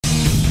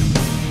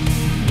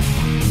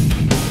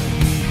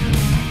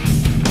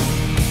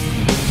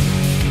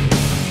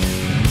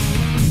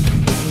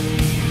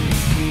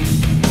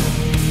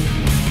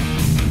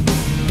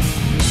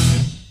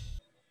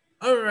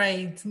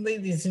right,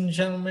 ladies and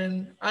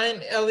gentlemen, I'm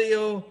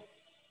Elio.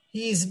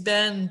 He's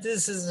Ben.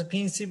 This is the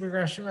PNC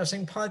Progression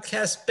Wrestling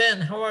Podcast.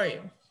 Ben, how are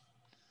you?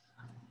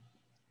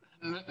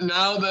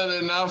 Now that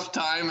enough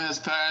time has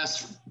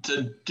passed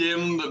to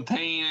dim the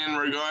pain in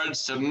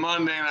regards to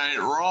Monday Night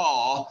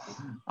Raw,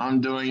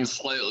 I'm doing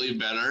slightly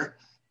better.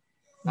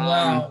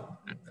 Wow.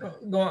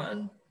 Go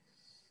on.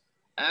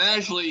 And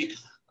actually,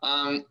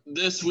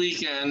 this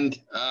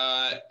weekend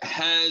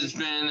has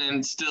been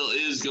and still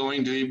is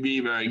going to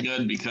be very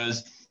good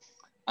because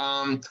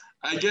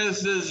I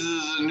guess this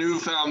is a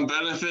newfound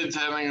benefit to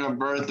having a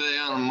birthday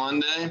on a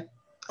Monday.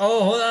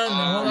 Oh,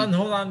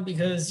 hold on,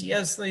 because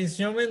yes, ladies and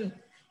gentlemen,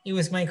 it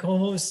was my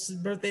co-host's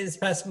birthday this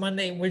past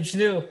Monday. What'd you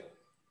do?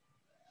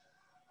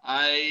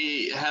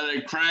 I had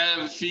a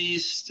crab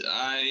feast.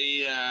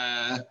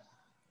 I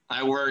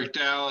worked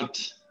out.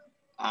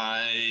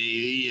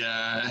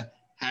 I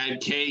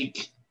had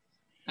cake,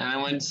 and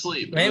I went to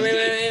sleep.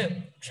 Wait.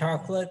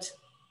 Chocolate?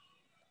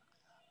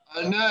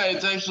 No,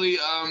 it's actually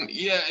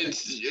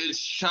it's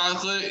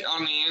chocolate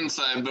on the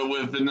inside, but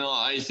with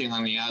vanilla icing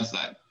on the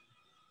outside.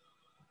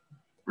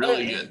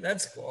 Really good.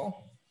 That's cool.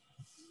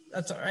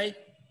 That's all right.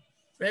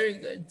 Very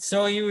good.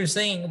 So you were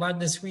saying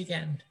about this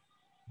weekend?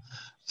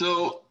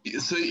 So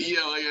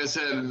yeah, like I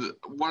said,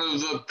 one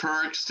of the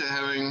perks to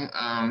having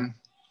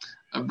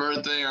a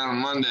birthday on a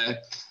Monday.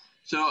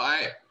 So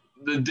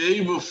the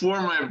day before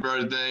my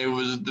birthday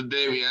was the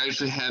day we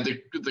actually had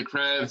the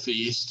crab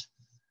feast,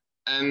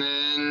 and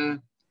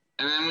then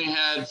we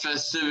had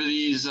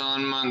festivities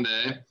on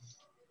Monday,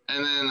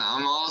 and then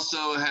I'm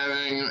also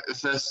having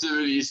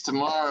festivities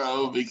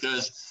tomorrow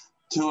because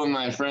two of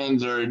my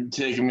friends are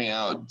taking me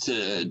out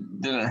to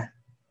dinner.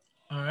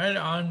 All right,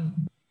 on.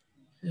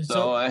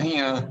 So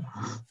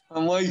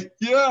I'm like,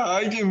 yeah,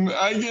 I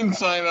can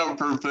sign up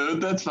for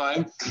food. That's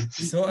fine.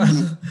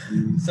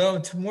 So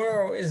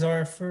tomorrow is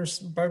our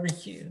first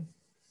barbecue.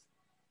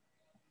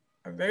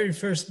 Our very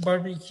first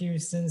barbecue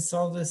since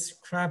all this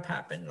crap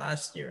happened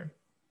last year.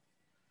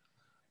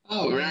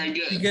 Oh, very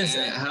good. Because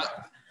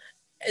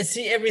I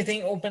see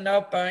everything opened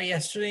up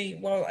yesterday.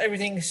 Well,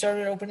 everything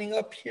started opening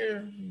up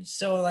here.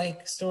 So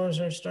like stores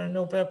are starting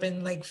to open up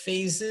in like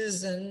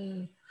phases,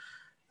 and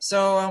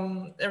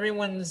so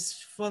everyone's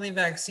fully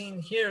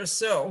vaccinated here.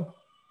 So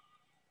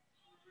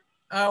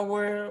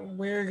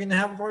we're gonna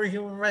have a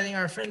barbecue. We're inviting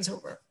our friends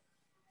over.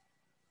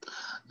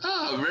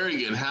 Oh, very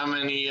good. How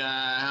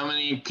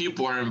many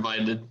people are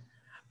invited?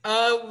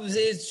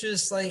 It's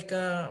just like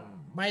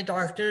my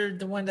doctor,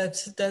 the one that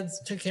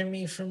took care of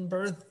me from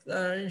birth.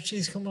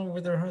 She's coming over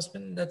with her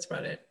husband. That's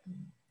about it.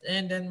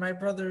 And then my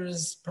brother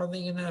is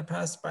probably gonna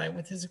pass by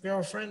with his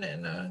girlfriend,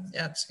 and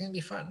yeah, it's gonna be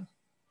fun.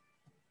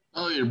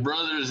 Oh, your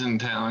brother's in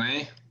town,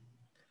 eh?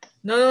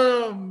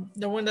 No,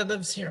 the one that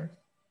lives here.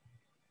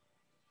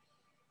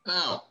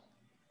 Oh.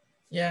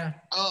 Yeah.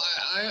 Oh,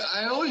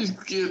 I always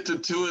get the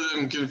two of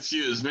them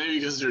confused. Maybe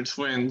because they're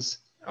twins.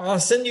 I'll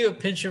send you a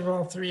picture of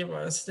all three of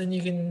us, then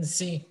you can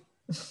see.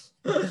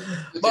 Okay,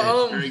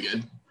 very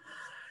good.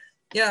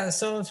 Yeah,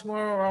 so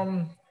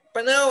tomorrow,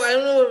 but no, I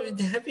don't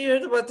know. Have you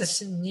heard about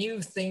this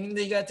new thing?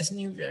 They got this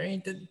new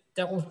variant, the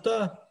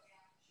Delta.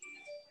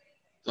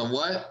 The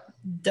what?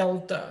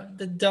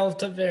 The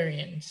Delta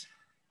variant.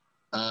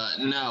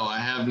 No, I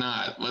have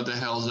not. What the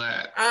hell's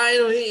that? I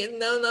don't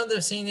know.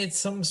 They're saying it's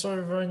some sort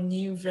of a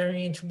new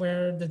variant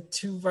where there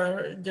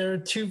are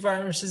two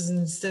viruses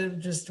instead of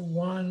just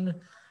one.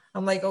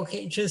 I'm like,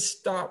 okay, just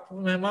stop.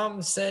 When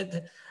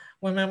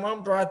my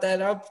mom brought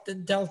that up, the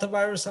Delta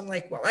virus, I'm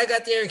like, well, I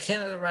got the Air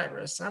Canada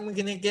virus. I'm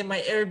gonna get my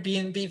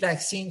Airbnb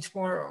vaccine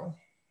tomorrow.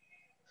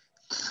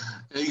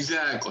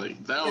 That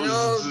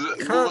was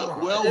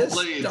well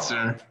played,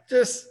 sir.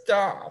 Just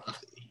stop.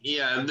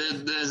 Yeah,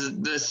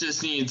 this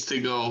just needs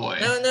to go away.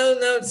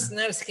 No,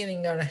 it's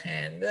getting out of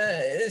hand.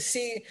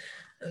 See,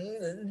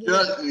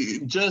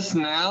 just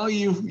now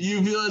you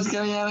feel it's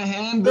getting out of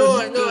hand?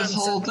 This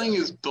whole thing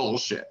is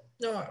bullshit.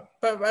 No,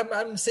 but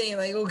I'm saying,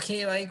 like,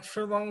 okay, like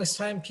for the longest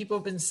time, people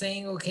have been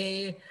saying,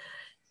 okay,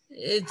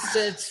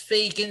 it's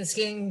fake and it's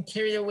getting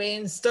carried away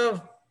and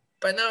stuff.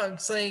 But now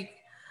it's like,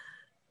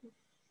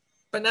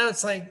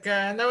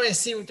 now I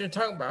see what they're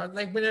talking about.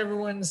 Like when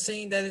everyone's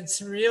saying that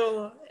it's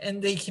real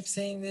and they keep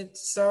saying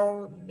it's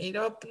all made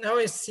up. Now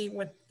I see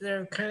what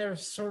they're kind of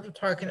sort of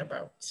talking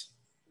about.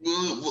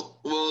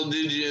 Well,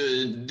 did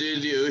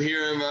you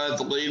hear about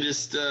the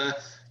latest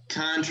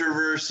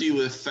controversy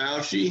with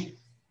Fauci?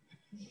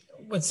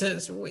 What's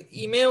this?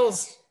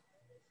 Emails?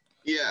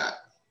 Yeah.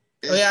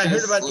 Oh yeah, I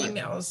heard about the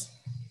emails.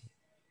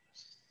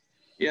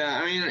 Yeah,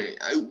 I mean,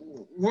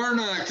 we're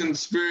not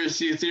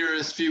conspiracy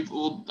theorist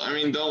people. I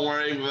mean, don't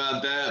worry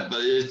about that, but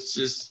it's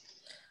just,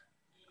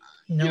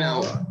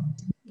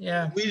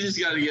 yeah. We just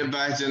got to get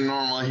back to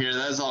normal here.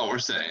 That's all we're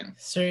saying.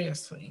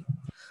 Seriously.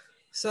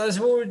 So that's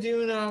what we're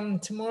doing.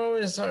 Tomorrow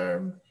is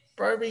our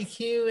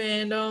barbecue,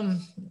 and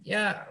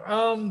yeah.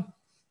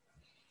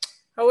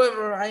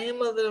 However, I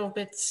am a little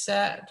bit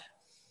sad.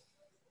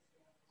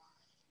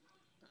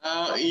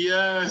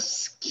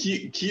 Yes.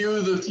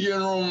 Cue the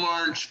funeral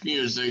march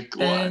music.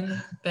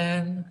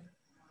 Ben,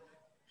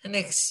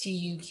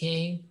 NXT UK.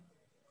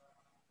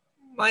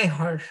 My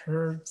heart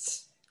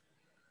hurts.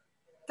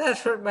 That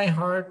hurt my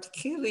heart.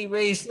 Kaylee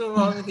Ray is no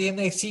longer the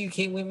NXT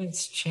UK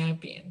Women's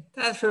Champion.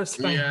 That hurts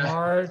my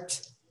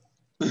heart.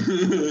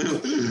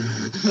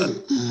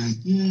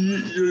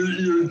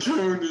 your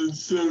tone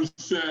is so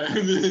sad. I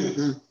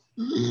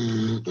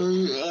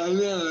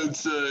know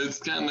it's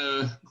kind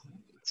of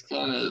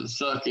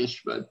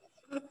suckish, but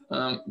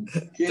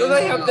don't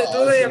I have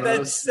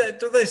that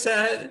sad?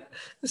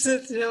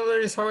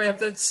 Hilarious how I have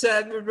that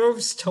sad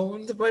rose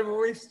tone to my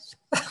voice.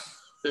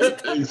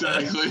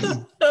 Exactly.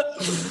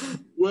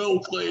 Well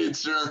played,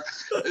 sir.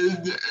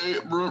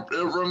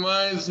 It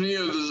reminds me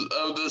of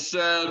the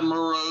sad,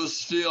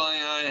 morose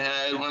feeling I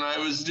had when I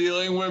was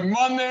dealing with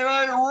Monday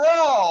Night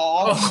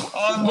Raw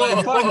on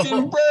my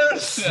fucking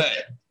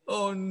birthday.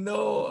 Oh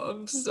no,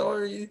 I'm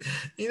sorry.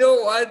 You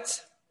know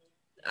what?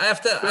 I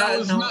have to.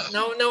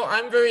 No.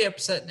 I'm very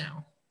upset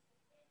now.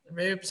 I'm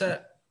very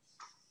upset.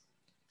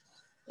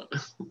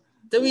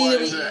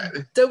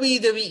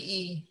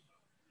 WWE.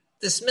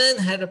 This man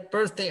had a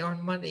birthday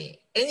on Monday,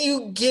 and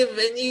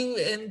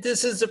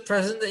this is the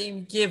present that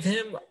you give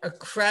him, a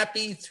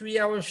crappy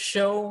 3-hour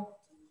show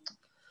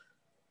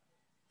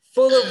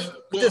full of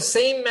the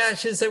same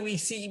matches that we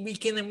see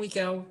week in and week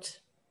out.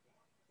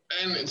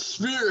 And it's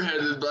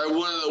spearheaded by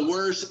one of the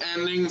worst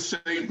ending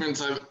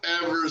segments I've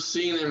ever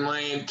seen in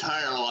my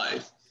entire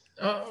life.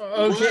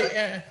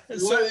 Okay.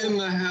 What in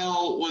the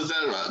hell was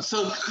that about?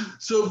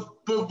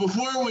 But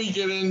before we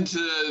get into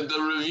the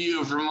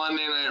review for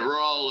Monday Night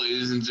Raw,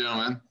 ladies and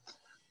gentlemen,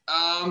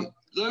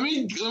 let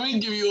me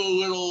give you a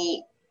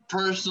little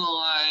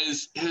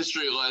personalized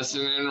history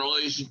lesson in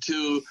relation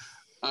to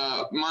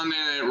Monday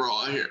Night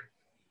Raw here.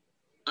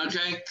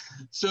 Okay,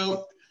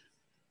 so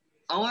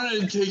I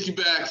wanted to take you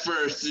back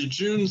first to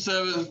June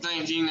 7th,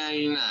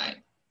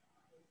 1999.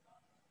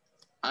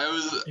 It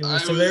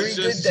was a very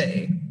good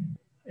day.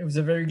 It was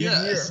a very good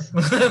year.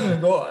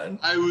 Go on.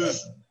 I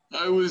was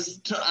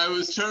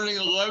turning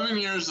 11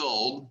 years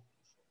old.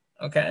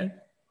 Okay.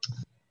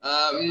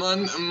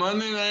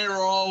 Monday Night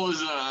Raw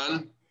was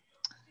on,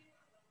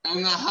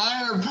 and the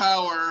higher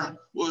power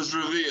was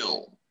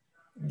revealed.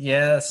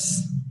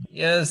 Yes,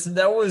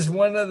 that was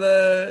one of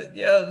the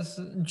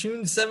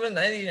June 7th,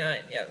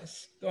 1999.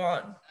 Yes, go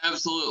on.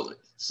 Absolutely.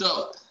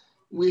 So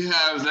we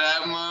have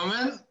that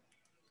moment.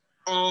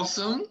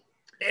 Awesome.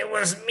 It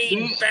was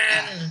me,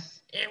 Ben.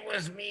 It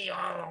was me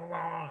all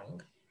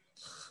along.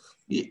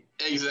 Yeah,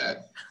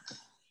 exactly.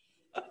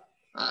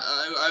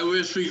 I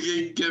wish we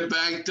could get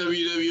back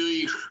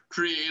WWE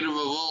Creative of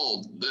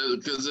old,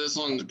 because this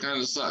one kind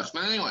of sucks.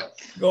 But anyway.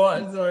 Go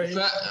on, sorry.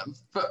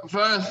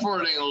 Fast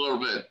forwarding a little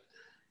bit.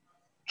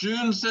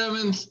 June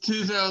 7th,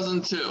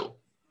 2002.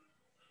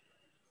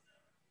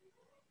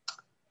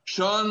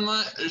 Shawn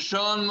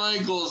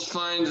Michaels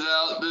finds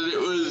out that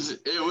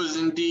it was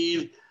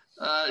indeed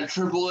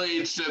Triple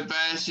H that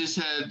bashed his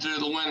head through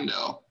the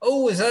window.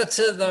 Oh, was that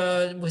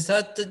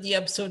the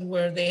episode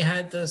where they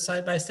had the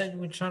side by side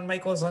with Shawn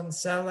Michaels on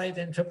satellite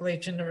and Triple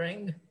H in the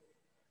ring?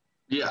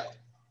 Yeah.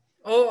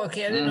 Oh,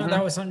 okay. I didn't know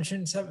that was on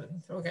June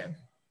 7th. Okay.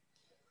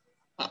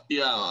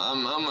 Yeah,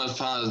 I'm almost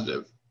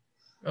positive.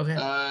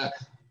 Okay.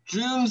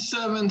 June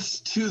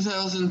 7th,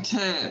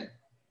 2010.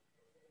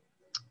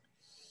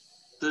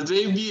 The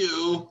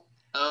debut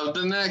of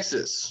the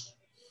Nexus.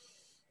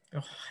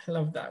 Oh, I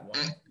love that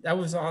one. That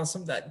was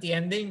awesome. The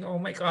ending. Oh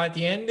my God,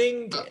 the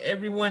ending.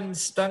 Everyone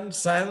stunned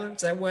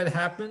silence at what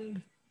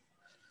happened.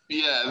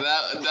 Yeah,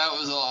 that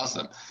was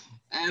awesome.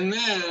 And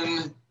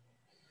then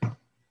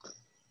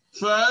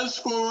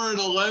fast forward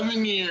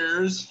 11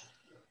 years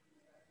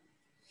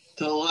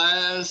to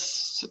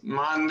last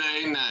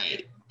Monday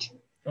night.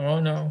 Oh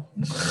no.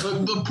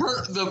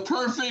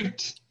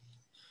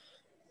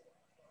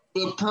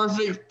 the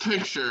perfect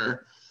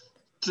picture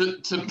to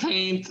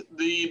paint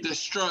the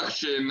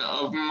destruction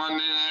of Monday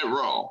Night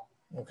Raw.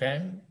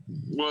 Okay.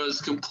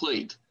 Was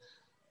complete.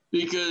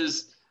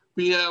 Because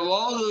we have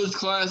all those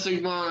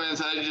classic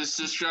moments I just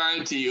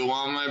described to you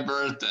on my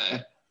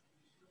birthday.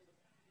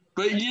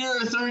 But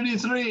year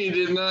 33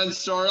 did not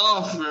start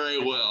off very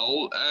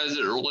well as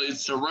it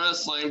relates to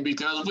wrestling,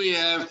 because we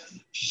have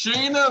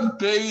Shayna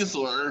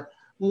Baszler,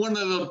 one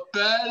of the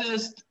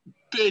baddest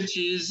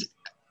bitches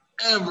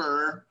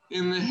ever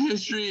in the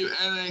history of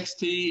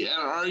NXT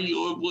and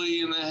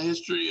arguably in the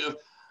history of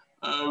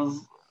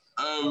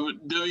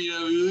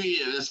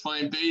WWE at this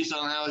point, based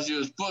on how she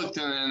was booked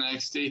in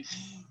NXT.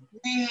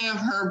 We have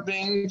her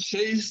being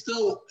chased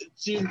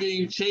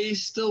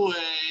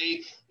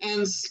away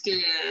and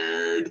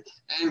scared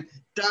and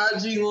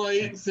dodging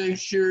light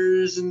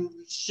fixtures and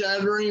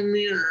shattering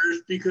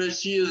mirrors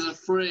because she is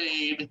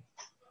afraid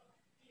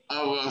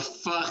of a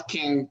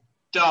fucking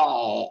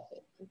doll.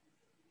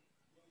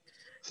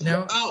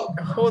 Now,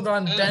 hold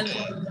on, Ben.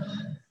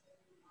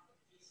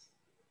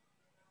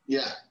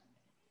 Yeah.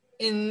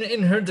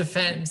 In her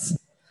defense,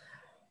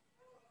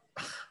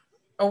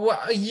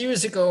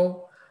 years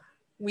ago,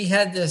 we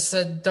had this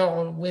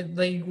doll with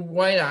like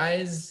white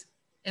eyes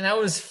and I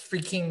was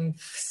freaking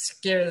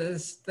scared of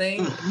this thing.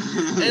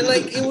 And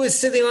like it was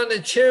sitting on the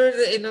chair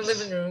in the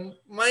living room.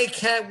 My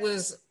cat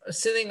was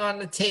sitting on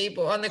the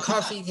table, on the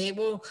coffee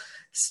table,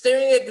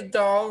 staring at the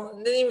doll,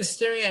 and then he was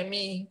staring at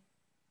me.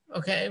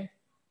 Okay.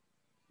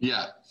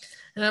 Yeah.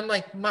 And I'm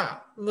like, Ma,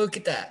 look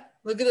at that.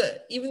 Look at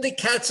that. Even the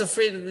cat's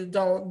afraid of the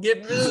doll.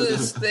 Get rid of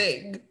this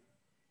thing.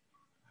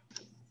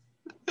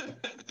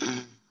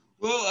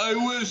 Well, I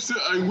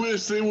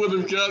wish they would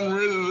have gotten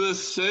rid of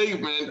this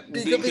segment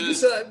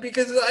because I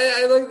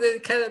looked at the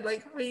cat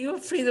like, are you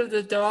afraid of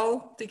the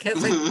doll? The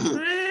cat's like,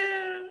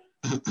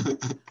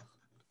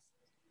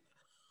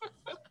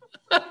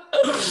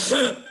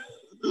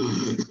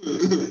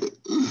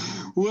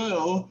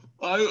 well,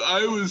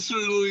 I was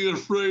certainly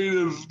afraid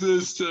of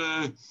this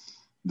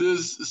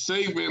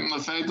segment and the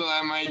fact that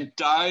I might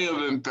die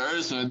of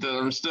embarrassment that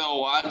I'm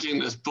still watching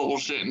this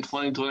bullshit in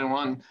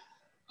 2021.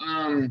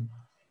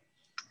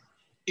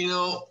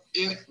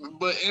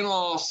 But in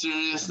all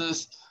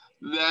seriousness,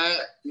 that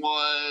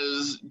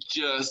was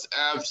just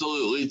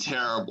absolutely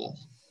terrible.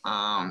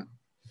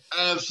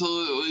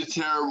 Absolutely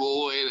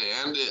terrible way to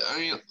end it. I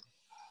mean,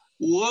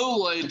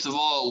 lowlights of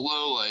all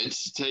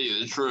lowlights, to tell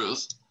you the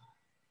truth.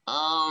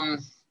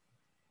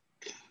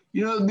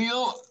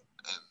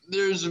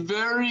 There's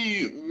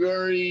very,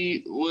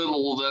 very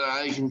little that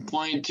I can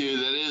point to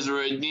that is a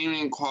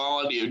redeeming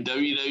quality of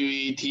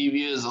WWE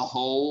TV as a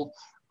whole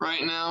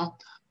right now.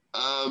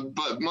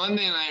 But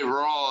Monday Night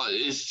Raw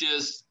is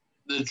just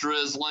the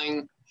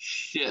drizzling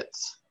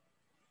shits.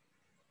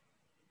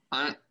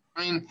 I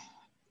mean,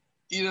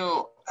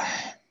 the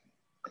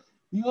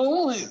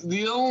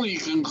only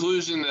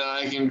conclusion that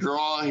I can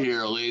draw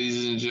here,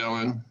 ladies and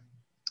gentlemen,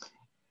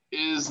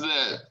 is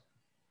that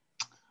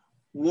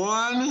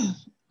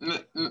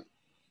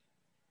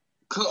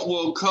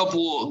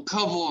couple of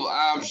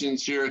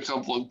options here, a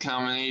couple of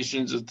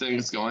combinations of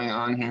things going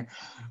on here.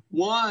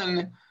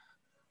 One,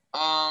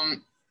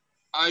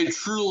 I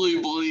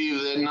truly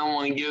believe that no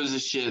one gives a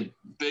shit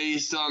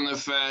based on the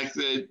fact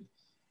that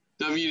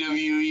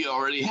WWE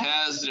already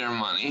has their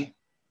money.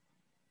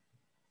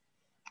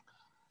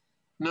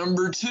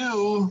 Number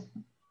two,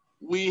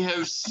 we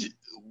have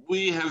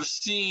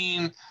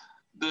seen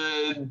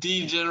the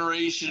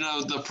degeneration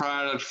of the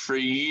product for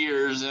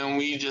years, and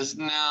we just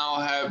now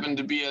happen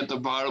to be at the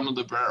bottom of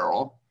the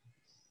barrel.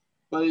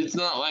 But it's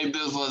not like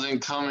this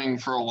wasn't coming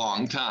for a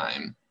long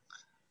time.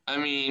 I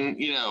mean,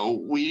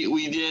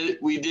 we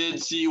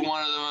did see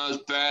one of the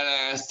most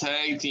badass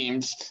tag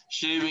teams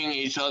shaving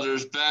each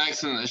other's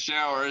backs in the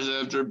showers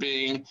after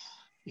being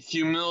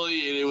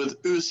humiliated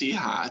with Uzi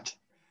Hot.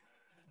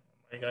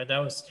 Oh my God, that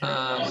was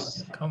terrible.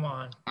 Come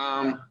on.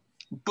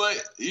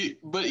 But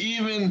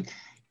even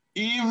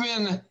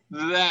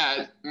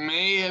that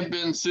may have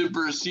been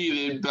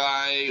superseded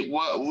by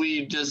what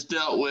we just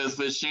dealt with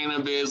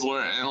Shayna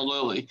Baszler and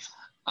Lily.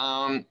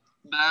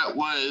 That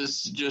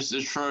was just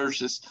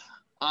atrocious.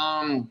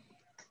 And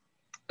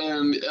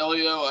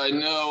Elio, I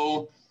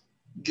know,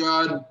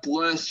 God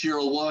bless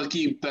your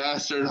lucky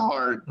bastard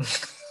heart.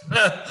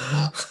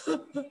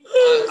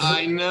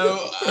 I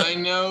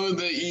know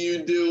that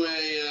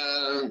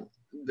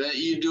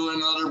you do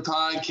another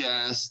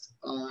podcast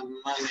on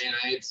Monday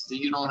nights. So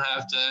you don't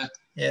have to.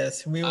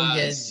 Yes, we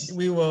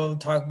will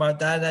talk about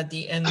that at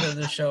the end of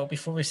the show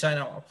before we sign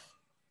off.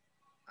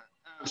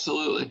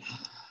 Absolutely.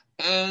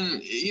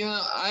 And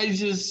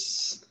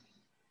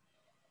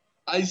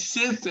I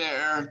sit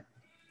there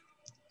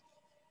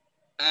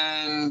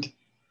and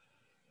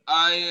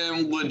I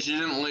am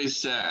legitimately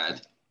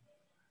sad.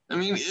 I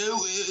mean,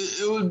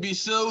 it would be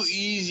so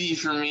easy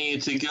for me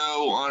to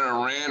go on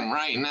a rant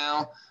right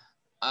now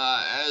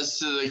as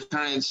to the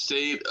current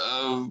state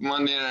of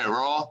Monday Night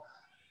Raw.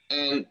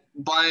 And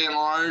by and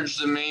large,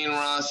 the main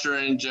roster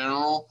in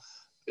general,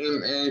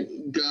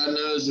 and God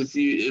knows if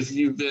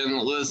you've been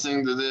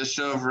listening to this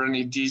show for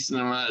any decent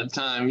amount of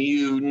time,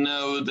 you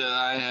know that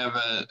I have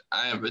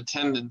a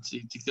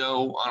tendency to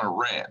go on a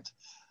rant.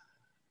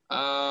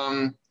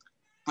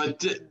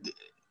 But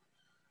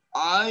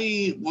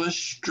I was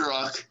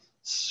struck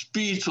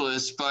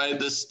speechless by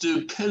the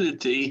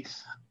stupidity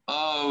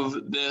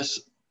of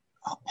this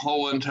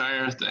whole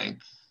entire thing.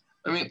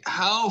 I mean,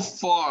 how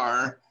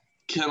far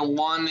can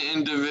one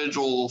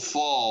individual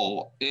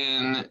fall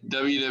in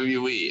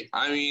WWE?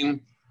 I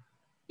mean,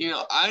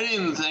 I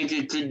didn't think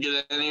it could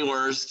get any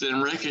worse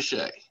than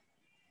Ricochet.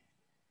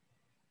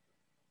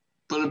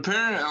 But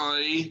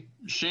apparently,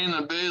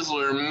 Shayna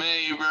Baszler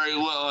may very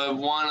well have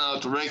won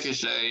out to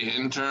Ricochet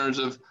in terms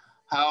of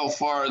how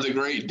far the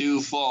great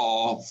do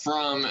fall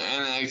from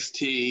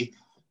NXT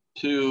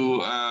to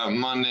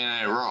Monday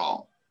Night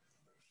Raw.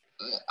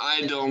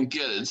 I don't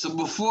get it. So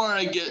before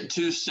I get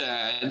too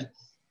sad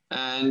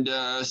and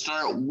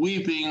start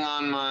weeping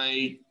on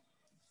my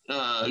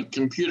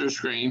computer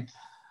screen,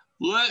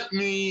 let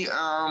me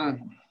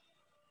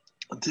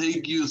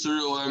take you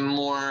through a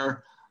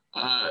more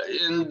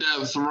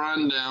in-depth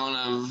rundown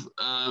of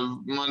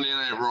Monday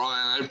Night Raw,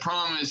 and I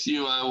promise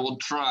you I will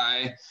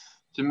try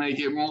to make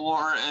it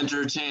more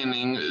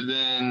entertaining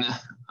than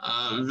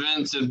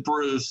Vince and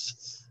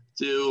Bruce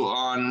do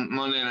on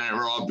Monday Night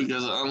Raw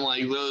because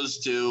unlike those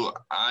two,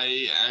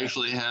 I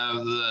actually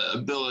have the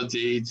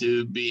ability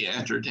to be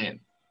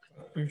entertained.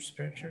 Bruce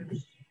Pritchard.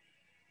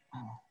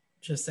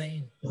 Just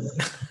saying.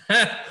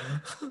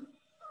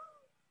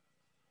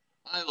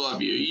 I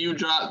love you. You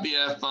dropped the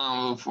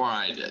F-bomb before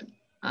I did.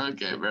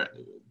 Okay,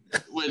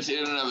 which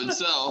in and of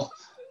itself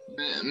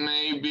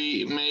may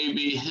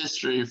be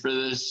history for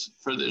this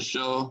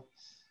show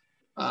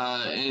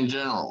in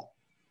general.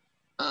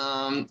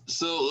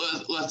 So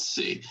let's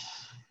see.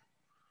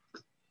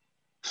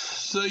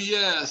 So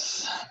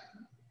yes,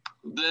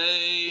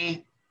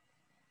 they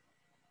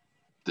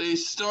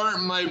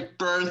start my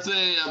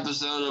birthday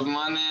episode of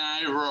Monday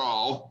Night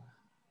Raw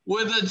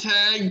with a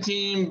tag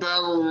team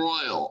battle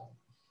royal.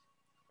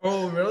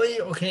 Oh,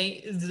 really?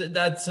 Okay,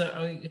 that's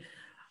they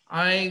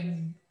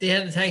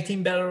had a tag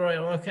team battle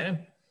royal.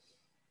 Okay.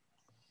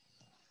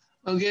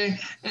 Okay,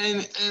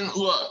 and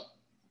look,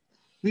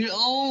 the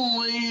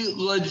only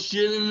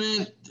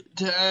legitimate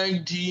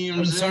tag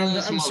teams.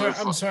 I'm sorry.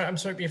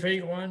 Before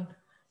you go on,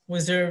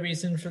 was there a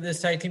reason for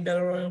this tag team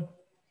battle royal?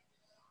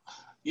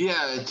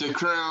 Yeah, to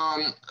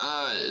crown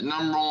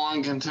number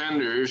one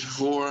contenders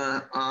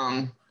for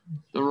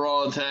the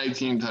Raw tag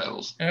team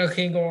titles.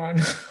 Okay, go on.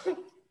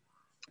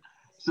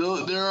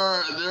 So there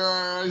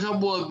are a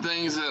couple of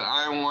things that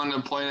I want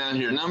to point out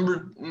here.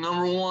 Number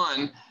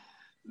one,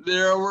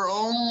 there were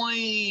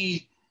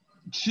only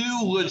 2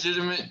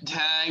 legitimate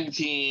tag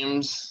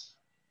teams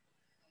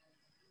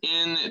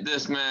in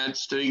this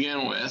match to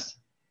begin with.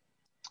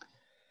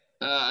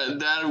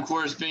 That, of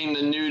course, being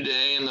the New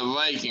Day and the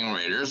Viking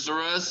Raiders. The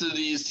rest of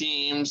these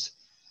teams,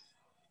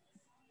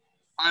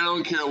 I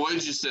don't care what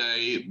you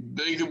say,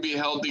 they could be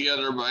held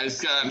together by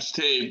Scotch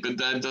tape, but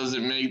that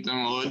doesn't make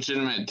them a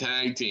legitimate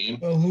tag team.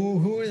 Well,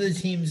 who are the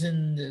teams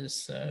in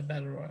this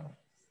battle royal?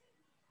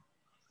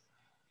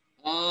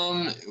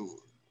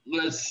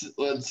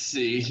 Let's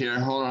see here.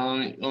 Hold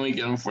on, let me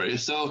get them for you.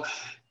 So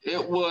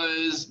it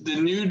was the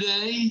New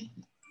Day,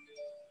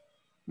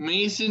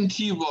 Mason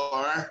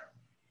T-Bar,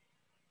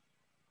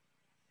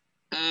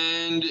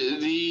 and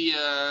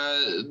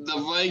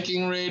the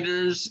Viking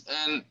Raiders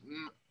and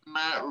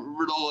Matt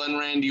Riddle and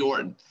Randy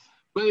Orton.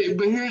 But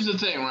here's the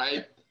thing,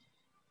 right?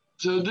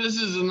 So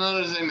this is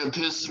another thing that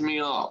pisses me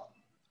off.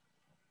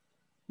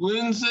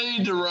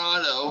 Lindsay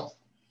Dorado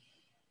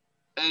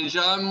and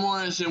John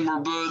Morrison were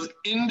both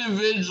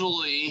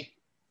individually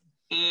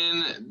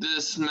in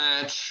this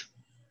match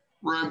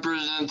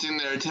representing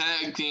their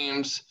tag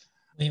teams.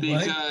 Wait,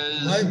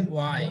 because what?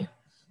 Why?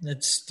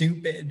 That's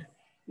stupid.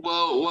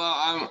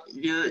 Well,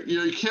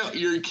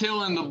 you're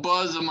killing the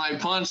buzz of my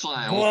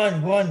punchline.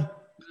 Go on.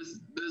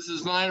 This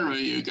is my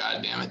review,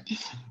 goddammit.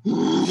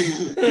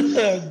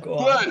 Go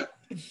on.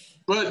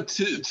 But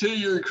to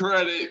your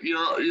credit,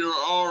 you're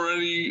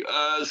already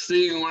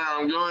seeing where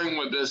I'm going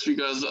with this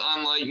because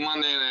unlike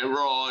Monday Night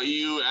Raw,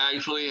 you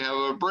actually have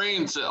a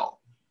brain cell.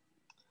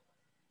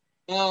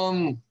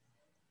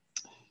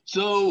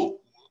 So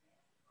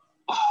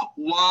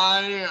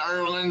why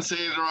are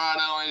Lindsay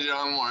Dorado and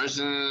John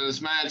Morrison in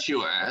this match,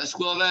 you ask?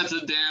 Well, that's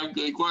a damn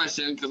good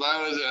question because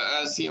I was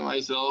asking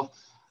myself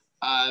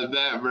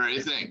that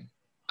very thing.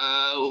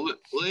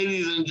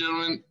 Ladies and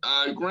gentlemen,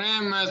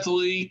 Grand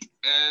Metalik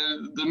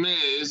and The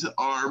Miz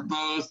are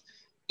both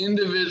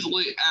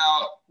individually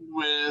out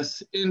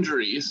with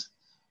injuries.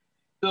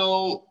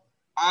 So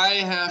I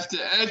have to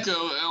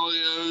echo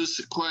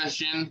Elio's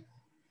question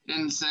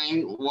in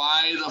saying,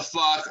 why the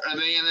fuck are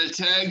they in a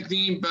tag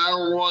team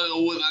battle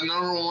royal with a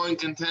number one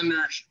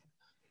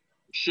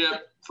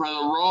contendership for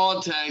the Raw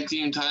tag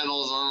team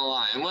titles on the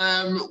line?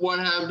 What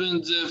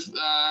happens if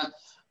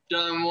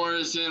John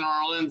Morrison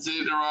or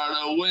Lindsay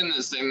Dorado win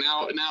this thing?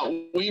 Now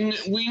we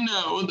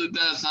know that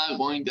that's not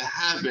going to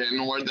happen,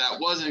 or that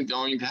wasn't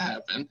going to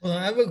happen. Well,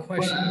 I have a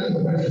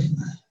question.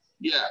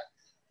 Yeah.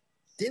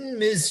 Didn't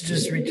Miz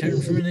just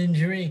return from an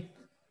injury?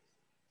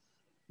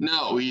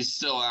 No, he's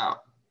still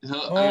out.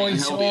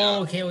 He's still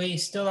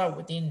out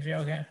with the injury.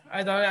 Okay,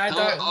 I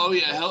thought. Oh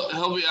yeah,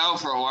 he'll be out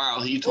for a while.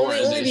 He tore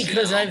his only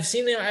because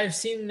ACL. I've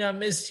seen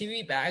Miz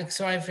TV back,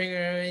 so I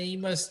figure he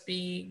must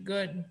be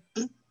good.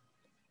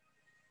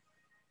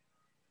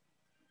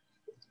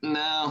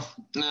 No.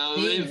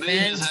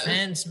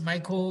 Fans. My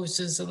co-host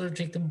is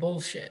allergic to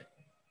bullshit.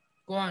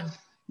 Go on.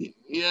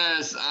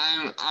 Yes,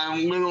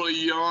 I'm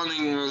literally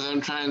yawning as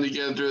I'm trying to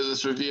get through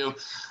this review.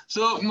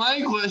 So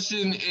my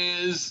question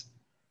is,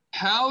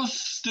 how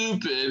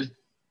stupid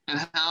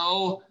and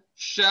how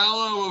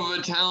shallow of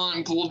a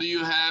talent pool do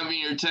you have in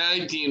your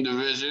tag team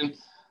division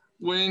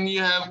when you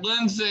have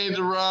Lindsay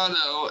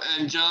Dorado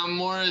and John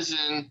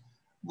Morrison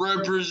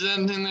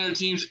representing their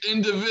teams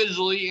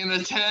individually in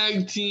a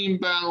tag team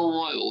battle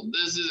royal?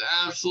 This is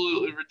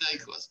absolutely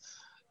ridiculous.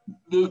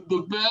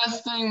 The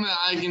best thing that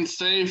I can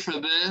say for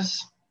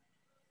this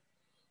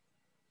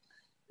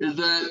is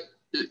that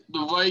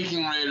the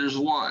Viking Raiders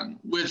won,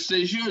 which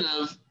they should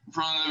have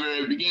from the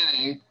very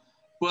beginning.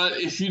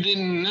 But if you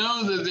didn't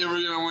know that they were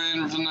going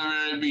to win from the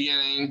very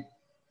beginning,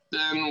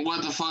 then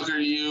what the fuck are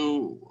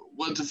you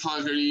what the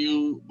fuck are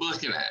you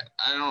looking at?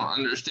 I don't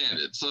understand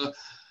it. So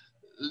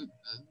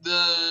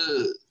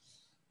the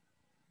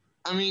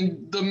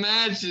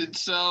match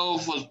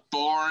itself was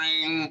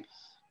boring.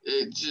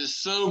 It's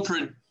just so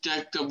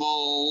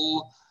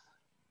predictable.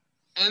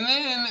 And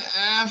then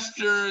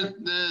after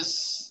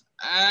this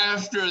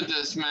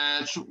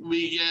match,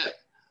 we get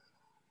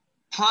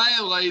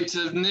highlights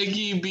of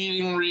Nikki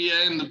beating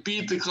Rhea in the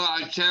Beat the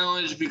Clock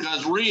challenge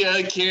because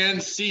Rhea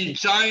can't see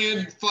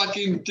giant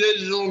fucking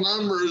digital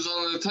numbers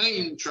on the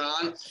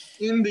Titantron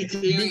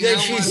indicating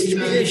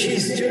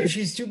because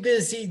she's too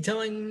busy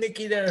telling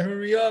Nikki to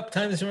hurry up.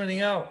 Time's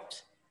running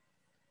out.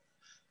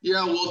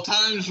 Yeah, well,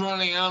 time's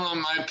running out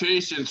on my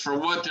patience for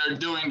what they're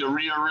doing to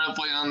Rhea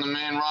Ripley on the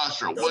main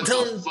roster.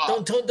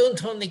 Don't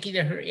tell Nikki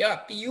to hurry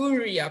up. You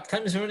hurry up.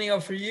 Time's running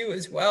out for you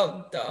as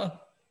well. Duh.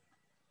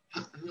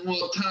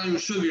 Well, time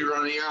should be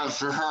running out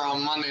for her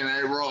on Monday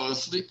Night Raw,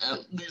 at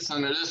least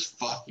under this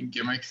fucking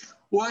gimmick.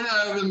 What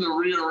happened to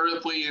Rhea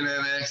Ripley in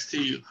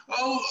NXT?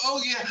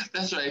 Oh yeah,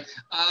 that's right.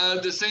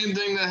 The same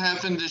thing that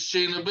happened to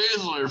Shayna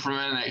Baszler from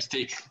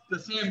NXT. The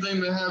same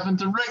thing that happened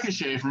to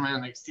Ricochet from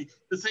NXT.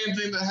 The same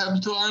thing that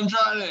happened to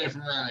Andrade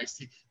from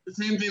NXT. The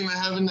same thing that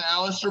happened to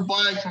Aleister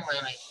Black from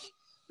NXT.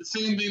 The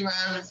same thing that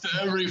happens to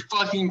every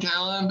fucking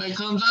talent that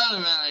comes out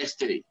of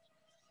NXT.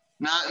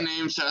 Not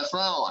named Seth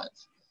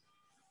Rollins.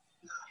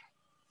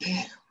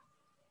 Damn.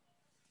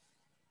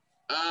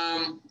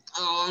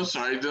 I'm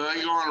sorry. Did I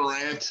go on a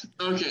rant?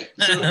 Okay.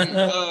 So,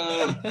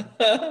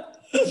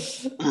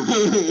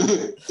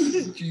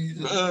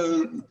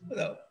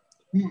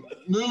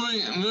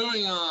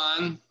 moving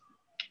on.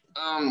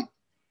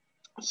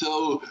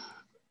 So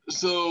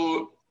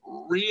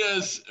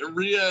Rhea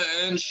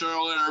and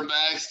Charlotte are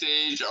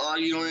backstage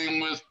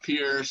arguing with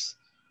Pierce,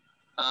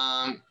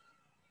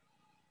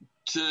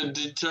 to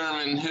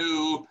determine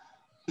who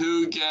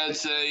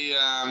gets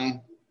a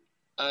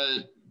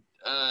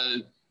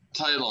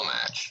title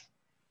match.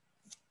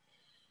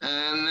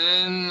 And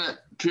then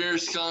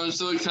Pierce comes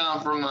to a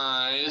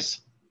compromise,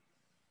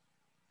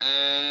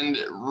 and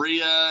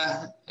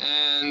Rhea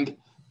and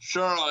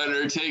Charlotte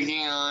are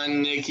taking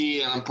on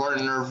Nikki and a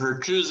partner of her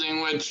choosing,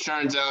 which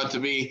turns out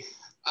to be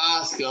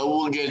Asuka.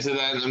 We'll get to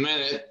that in a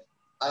minute.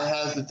 I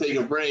have to take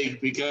a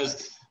break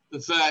because the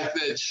fact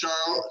that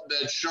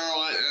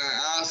Charlotte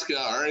and Asuka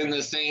are in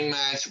the same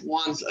match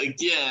once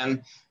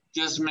again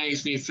just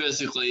makes me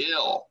physically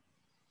ill.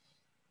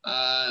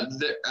 Not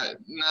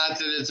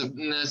that it's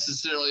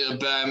necessarily a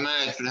bad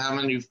match, but how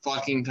many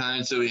fucking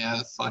times do we have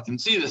to fucking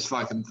see this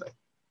fucking thing?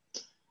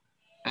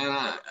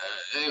 And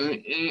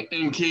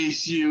in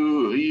case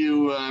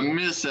you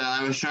missed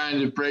that, I was trying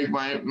to break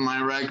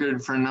my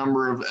record for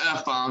number of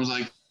F-bombs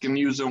I can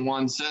use in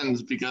one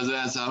sentence because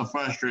that's how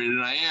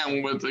frustrated I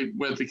am with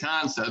the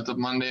concept of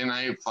Monday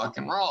Night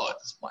fucking Raw at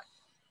this point.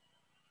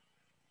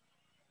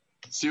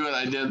 See what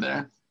I did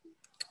there?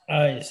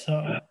 I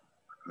saw it.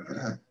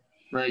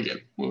 Very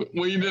good.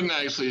 Well, you didn't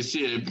actually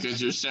see it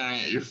because you're staring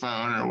at your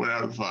phone or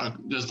whatever the fuck.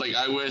 Just like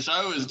I wish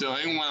I was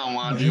doing when I'm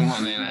watching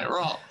Monday Night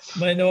Raw.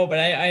 But no, but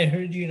I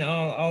heard you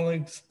now. I'll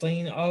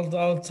explain.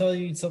 I'll tell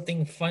you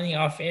something funny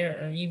off air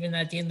or even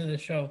at the end of the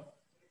show.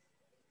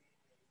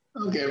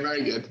 Okay,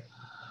 very good.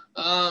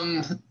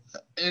 And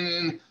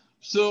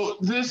so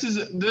this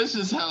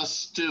is how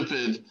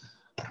stupid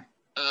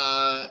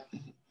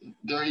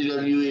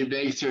WWE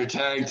makes their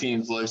tag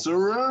teams look. So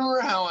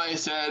remember how I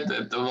said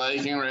that the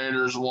Viking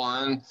Raiders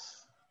won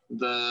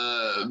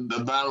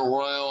the Battle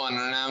Royal and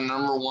are now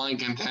number one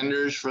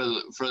contenders for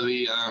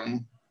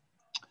the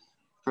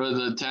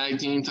tag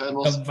team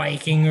titles? The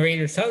Viking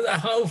Raiders.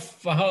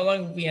 How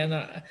long have we had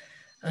that?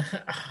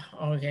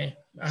 Okay.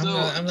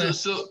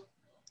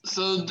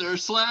 So they're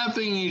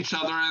slapping each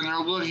other and they're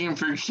looking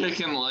for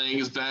chicken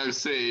legs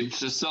backstage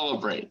to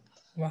celebrate.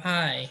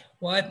 Why?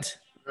 What?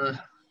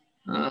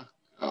 God.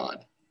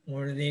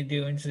 What are they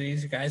doing to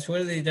these guys? What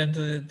have they done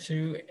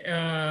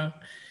to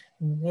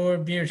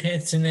Ward Beard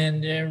Hansen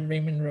and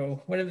Raymond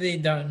Rowe? What have they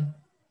done?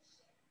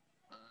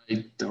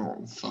 I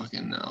don't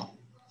fucking know.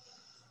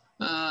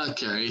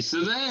 Okay,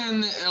 so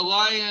then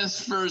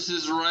Elias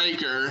versus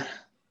Riker.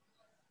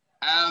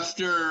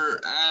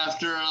 After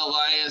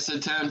Elias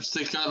attempts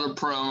to cut a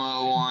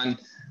promo on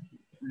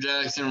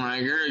Jackson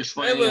Riker,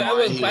 explaining I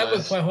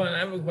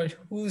have a question.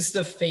 Who's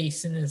the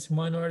face in this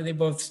one, or are they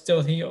both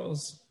still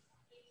heels?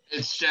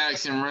 It's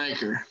Jackson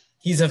Riker.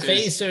 He's a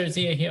face, or is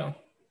he a heel?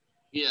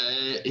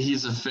 Yeah,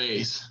 he's a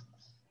face.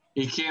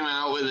 He came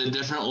out with a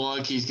different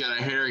look. He's got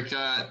a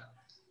haircut.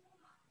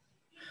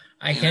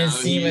 I can't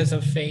see him as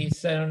a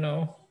face. I don't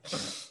know.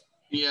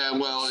 Yeah,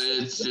 well,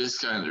 it's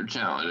just kind of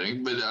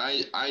challenging, but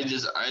I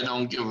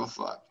don't give a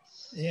fuck.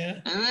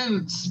 Yeah. And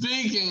then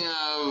speaking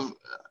of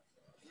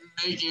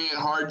making it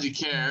hard to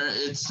care,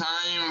 it's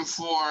time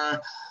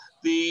for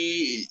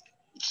the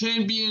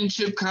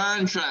championship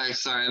contract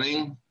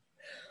signing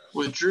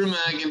with Drew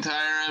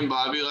McIntyre and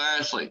Bobby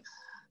Lashley.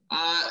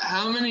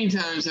 How many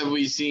times have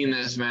we seen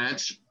this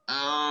match?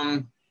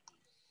 I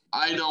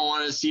don't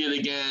want to see it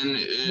again.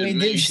 Wait,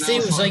 did you say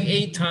it was like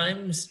 8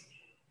 times?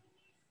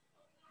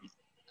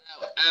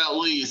 at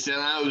least,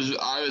 and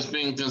I was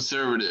being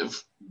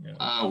conservative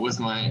with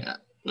my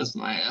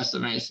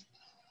estimation.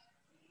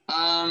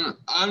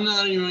 I'm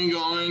not even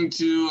going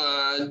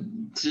to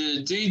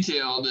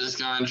detail this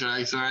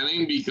contract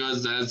signing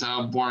because that's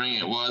how boring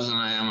it was, and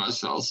I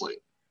almost fell asleep.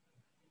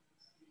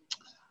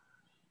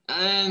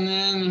 And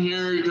then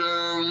here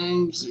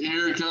comes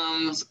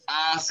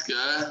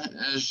Asuka,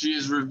 as she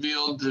is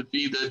revealed to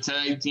be the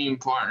tag team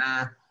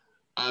partner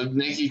of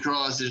Nikki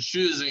Cross's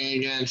choosing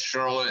against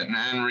Charlotte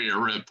and Rhea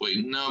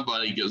Ripley.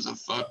 Nobody gives a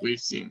fuck. We've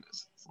seen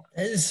this before.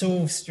 That is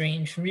so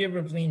strange. Rhea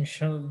Ripley and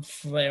Charlotte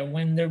Flair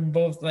when they're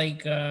both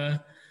like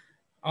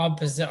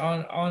opposite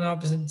on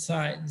opposite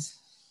sides.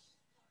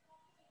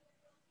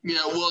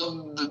 Yeah,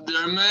 well,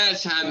 their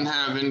match hadn't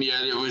happened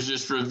yet. It was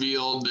just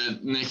revealed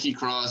that Nikki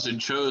Cross had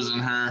chosen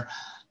her,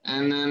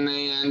 and then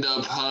they end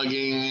up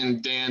hugging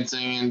and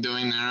dancing and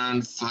doing their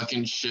own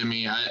fucking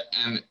shimmy.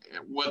 And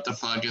what the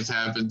fuck has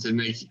happened to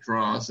Nikki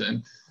Cross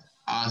and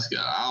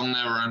Asuka? I'll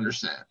never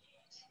understand.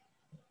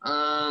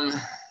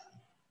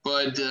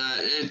 But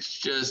it's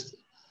just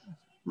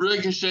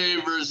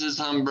Ricochet versus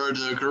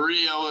Humberto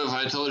Carrillo. If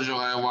I told you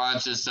I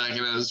watched a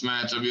second of this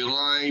match, I'd be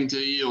lying to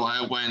you.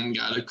 I went and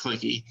got a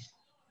cookie.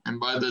 And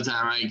by the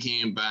time I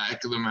came back,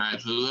 the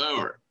match was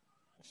over.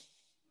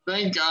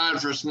 Thank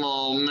God for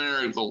small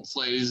miracles,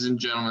 ladies and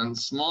gentlemen.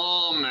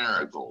 Small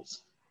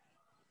miracles.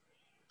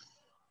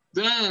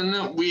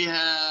 Then we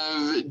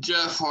have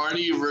Jeff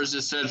Hardy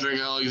versus Cedric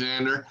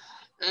Alexander.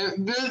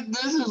 And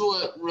this is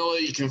what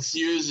really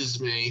confuses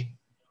me.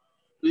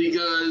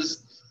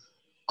 Because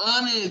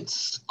on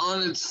its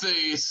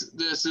face,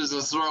 this is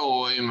a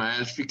throwaway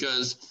match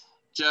because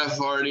Jeff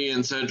Hardy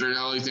and Cedric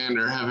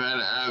Alexander have had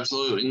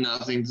absolutely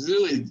nothing to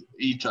do with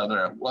each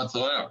other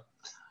whatsoever.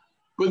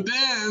 But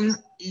then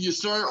you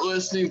start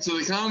listening to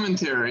the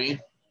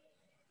commentary,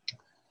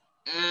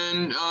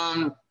 and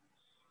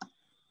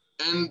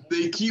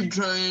they keep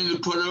trying to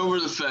put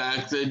over the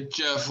fact that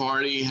Jeff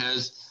Hardy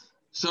has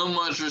so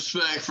much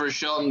respect for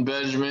Shelton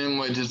Benjamin,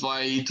 which is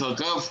why he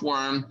took up for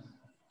him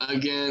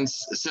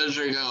against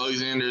Cedric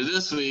Alexander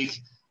this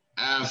week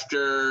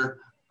after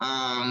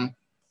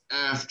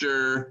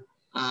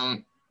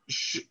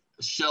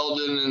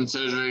Sheldon and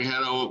Cedric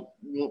had a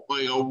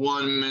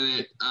 1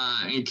 minute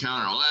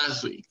encounter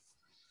last week.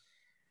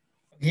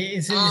 Okay,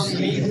 is it just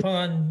me? Hold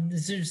on,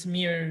 is it just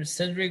me or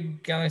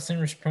Cedric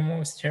Alexander's promo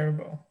was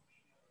terrible?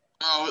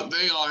 Oh,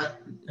 they are.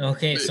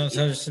 Okay, so it's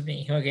just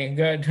me. Okay,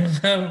 good.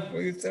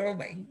 Oh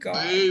my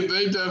god.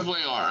 They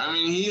definitely are. I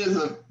mean, he is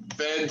a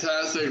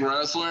fantastic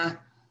wrestler,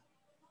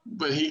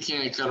 but he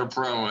can't cut a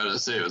promo to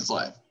save his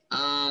life.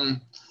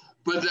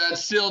 But that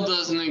still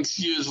doesn't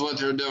excuse what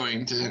they're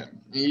doing to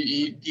him.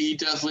 He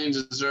definitely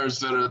deserves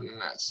better than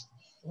this.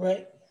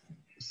 Right.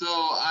 So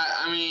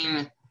I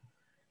mean,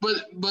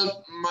 but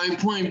my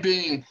point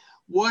being,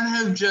 what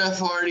have Jeff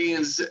Hardy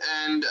and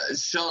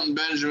Shelton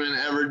Benjamin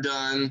ever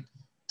done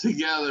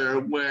together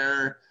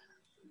where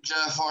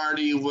Jeff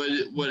Hardy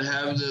would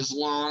have this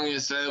long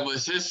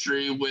established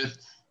history with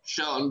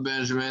Shelton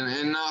Benjamin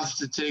enough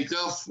to take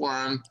up for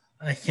him?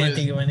 I can't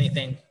think of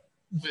anything.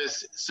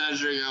 With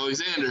Cedric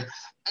Alexander.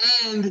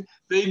 And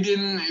they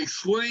didn't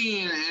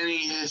explain any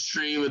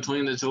history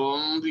between the two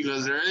of them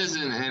because there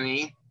isn't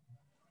any.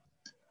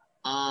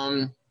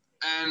 And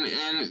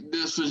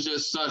this was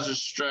just such a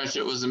stretch,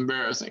 it was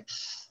embarrassing.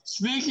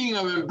 Speaking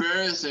of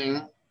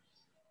embarrassing,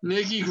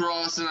 Nikki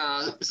Cross and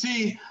I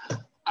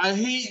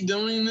hate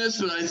doing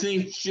this, but I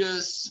think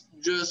just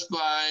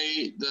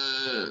by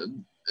the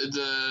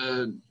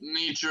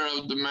nature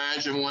of the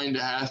match and wanting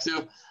to have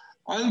to,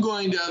 I'm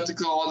going to have to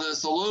call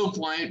this a low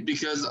point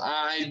because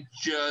I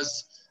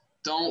just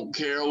don't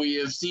care. We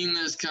have seen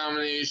this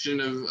combination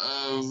of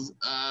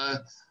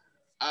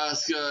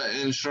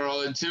Asuka and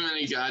Charlotte too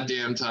many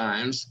goddamn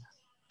times.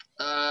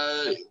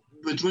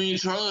 Between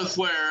Charlotte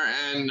Flair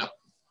and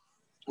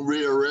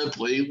Rhea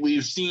Ripley,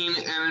 we've seen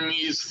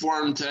enemies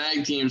form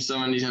tag teams so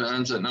many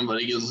times that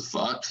nobody gives a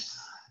fuck.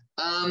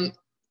 And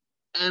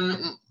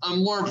a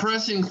more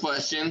pressing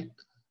question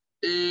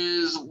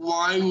is,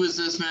 why was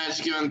this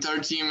match given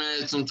 13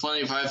 minutes and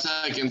 25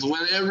 seconds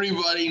when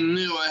everybody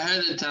knew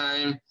ahead of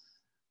time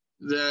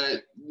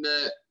that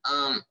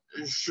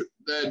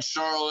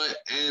Charlotte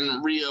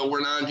and Rhea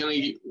were not gonna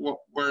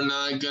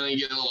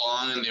get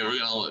along and they were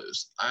gonna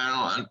lose?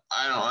 I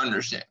don't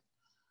understand.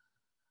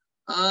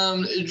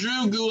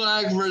 Drew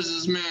Gulak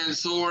versus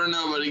Mansoor.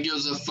 Nobody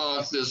gives a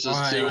fuck. This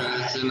was 2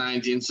 minutes and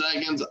 19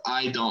 seconds.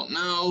 I don't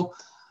know.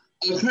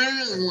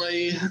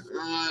 Apparently,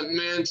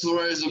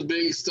 Mansoor is a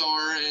big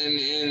star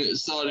in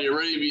Saudi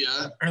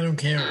Arabia. I don't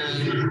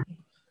care.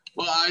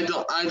 Well, I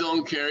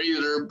don't care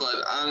either.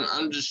 But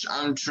I'm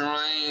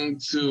trying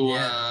to. No,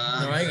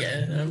 I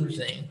get it. I'm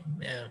saying,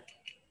 yeah.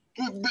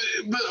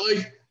 But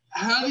like,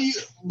 how do you?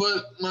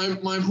 But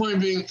my point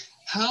being,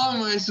 how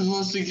am I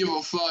supposed to give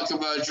a fuck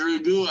about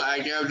Drew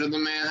Gulak after the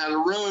man had a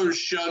rose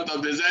shoved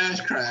up his ass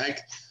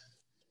crack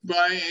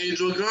by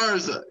Angel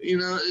Garza? You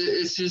know,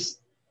 it's just.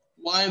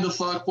 Why the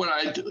fuck would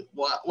I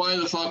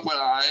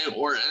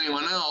or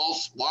anyone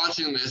else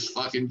watching this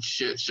fucking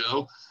shit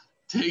show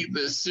take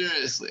this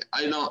seriously.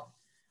 I don't.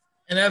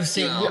 And I've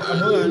seen. Hold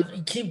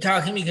on, keep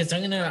talking because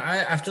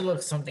I have to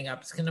look something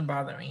up. It's gonna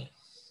bother me.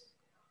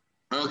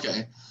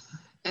 Okay,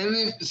 and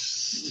then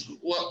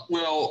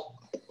well,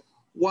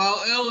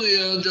 while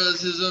Elio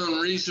does his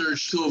own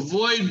research to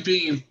avoid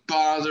being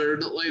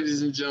bothered,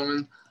 ladies and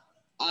gentlemen,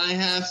 I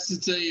have to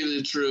tell you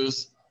the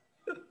truth.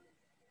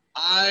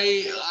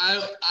 I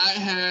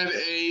had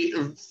a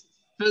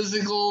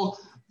physical,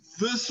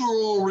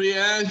 visceral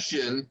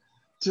reaction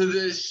to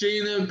this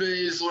Shayna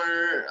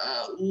Baszler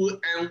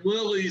and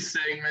Lily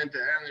segment to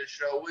end the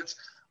show, which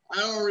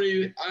I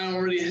already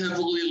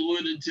heavily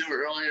alluded to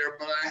earlier,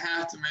 but I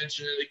have to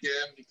mention it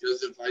again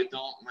because if I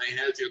don't, my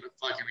head's gonna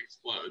fucking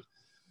explode.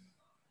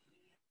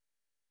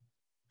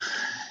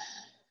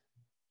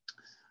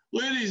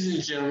 Ladies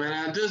and gentlemen,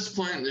 at this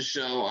point in the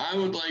show, I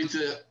would like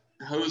to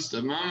host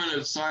a moment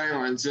of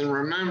silence in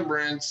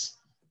remembrance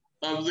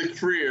of the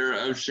career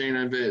of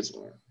Shayna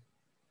Baszler.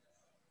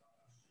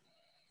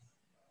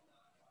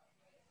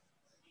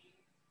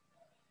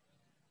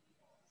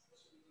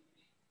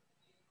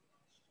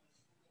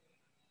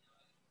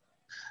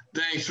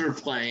 Thanks for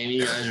playing.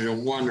 You guys are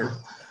wonderful.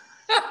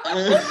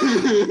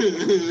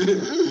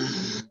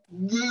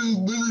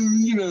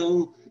 You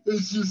know,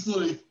 it's just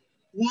like,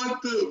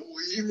 what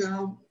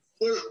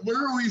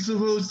are we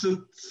supposed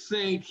to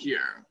think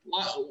here?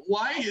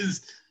 Why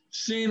is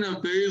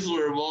Shayna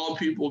Baszler, of all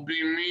people,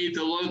 being made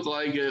to look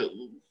like a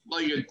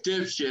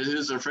dipshit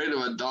who's afraid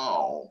of a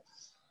doll?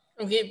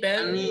 Okay,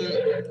 Ben. I mean,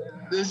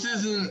 this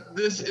isn't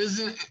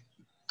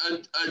a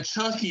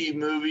Chucky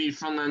movie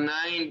from the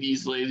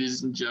 90s,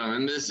 ladies and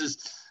gentlemen. This is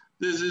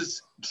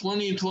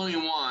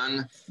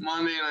 2021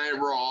 Monday Night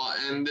Raw,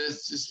 and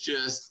this is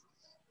just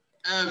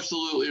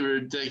absolutely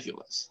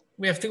ridiculous.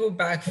 We have to go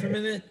back for a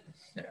minute.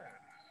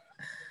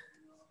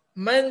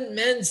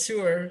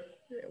 Mansoor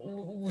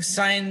was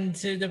signed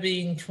to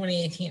WWE in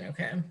 2018,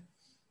 okay?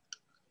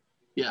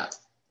 Yeah.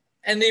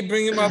 And they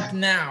bring him up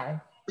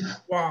now.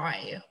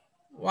 Why?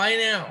 Why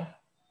now?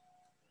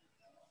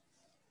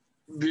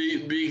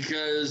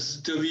 Because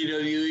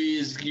WWE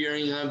is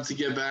gearing up to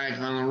get back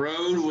on the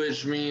road,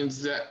 which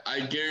means that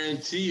I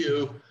guarantee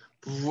you,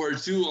 before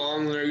too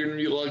long, they're going to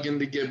be looking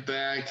to get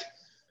back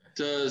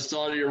to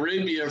Saudi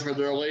Arabia for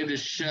their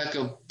latest check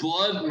of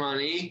blood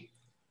money.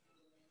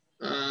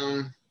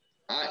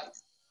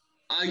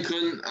 I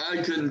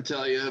couldn't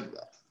tell you.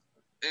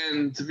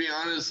 And to be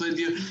honest with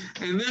you,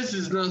 and this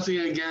is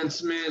nothing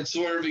against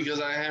Mansoor because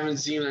I haven't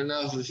seen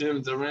enough of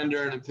him to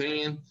render an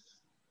opinion,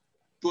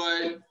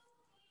 but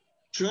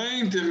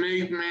trying to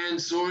make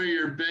Mansoor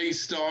your big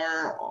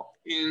star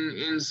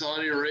in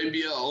Saudi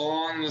Arabia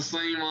along the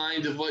same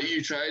lines of what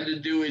you tried to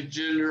do with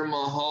Jinder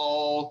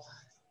Mahal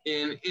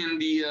in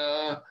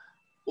India,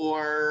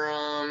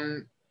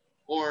 or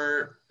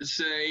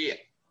say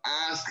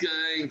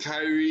Asuka and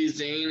Kairi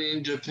Sane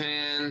in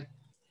Japan.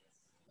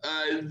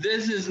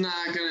 This is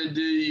not going to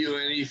do you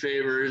any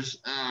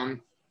favors.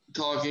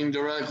 Talking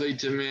directly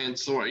to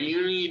Mansoor,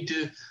 you need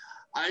to.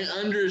 I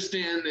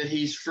understand that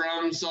he's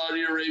from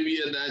Saudi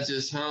Arabia; that's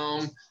his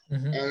home,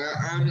 and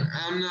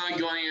I'm not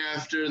going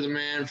after the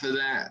man for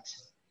that.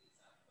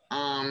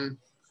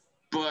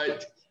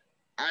 But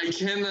I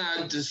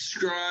cannot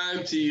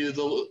describe to you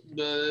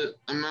the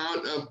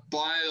amount of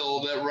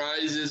bile that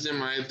rises in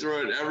my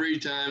throat every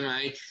time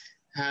I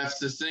have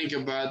to think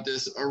about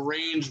this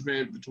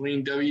arrangement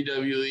between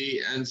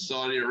WWE and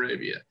Saudi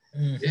Arabia.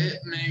 It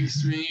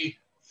makes me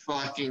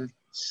fucking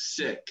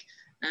sick.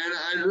 And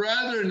I'd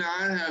rather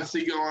not have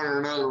to go on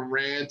another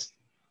rant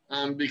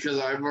because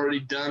I've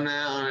already done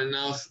that on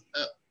enough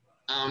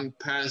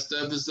past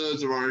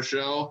episodes of our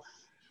show.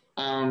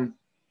 And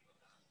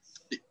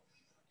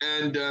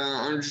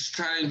I'm just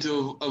trying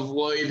to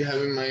avoid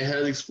having my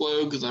head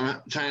explode because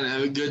I'm trying to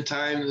have a good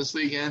time this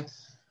weekend.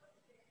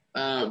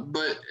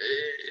 But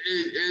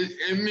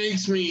it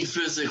makes me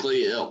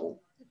physically ill.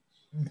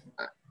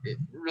 It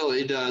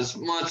really does.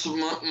 Much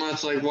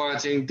like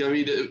watching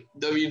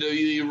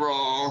WWE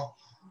Raw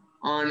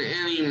on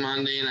any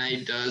Monday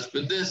night does.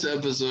 But this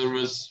episode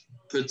was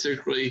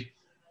particularly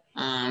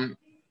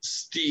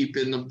steep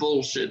in the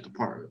bullshit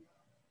department.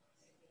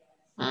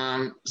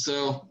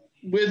 So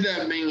with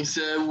that being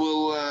said,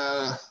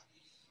 we'll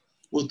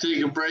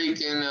take a break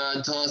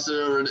and toss it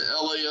over to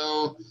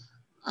Elio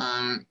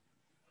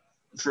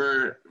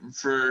for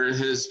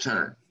his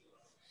turn.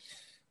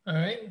 All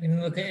right, we're going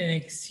to look at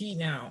NXT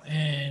now,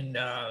 and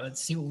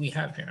let's see what we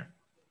have here.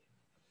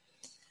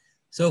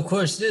 So, of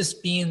course, this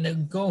being the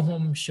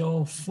go-home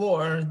show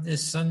for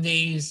this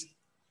Sunday's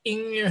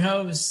In Your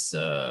House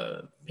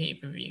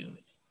pay-per-view.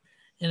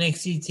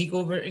 NXT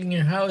TakeOver In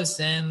Your House,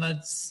 and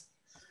let's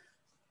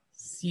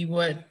see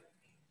what...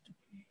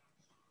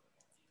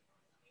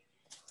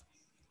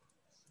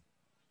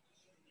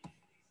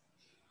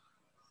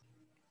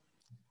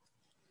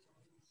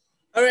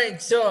 All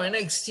right, so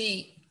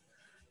NXT...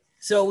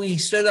 So we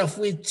start off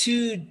with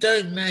two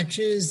dark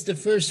matches. The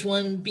first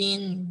one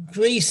being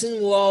Grayson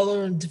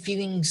Waller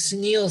defeating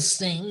Sunil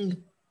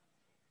Singh.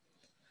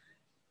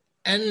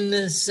 And in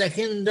the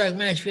second dark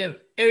match, we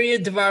have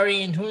Ariya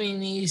Daivari and Tony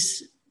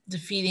Nese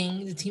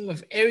defeating the team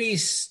of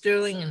Aries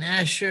Sterling and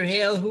Asher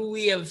Hale, who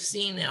we have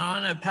seen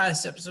on a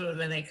past episode of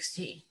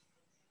NXT.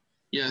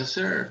 Yes,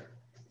 sir.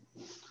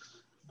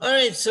 All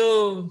right,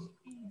 so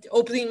the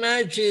opening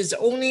match is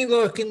Oney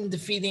Lorcan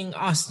defeating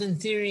Austin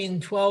Theory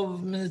in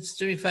 12 minutes,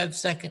 35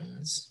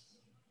 seconds.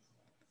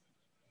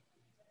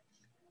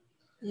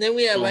 And then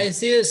we have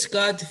Isaiah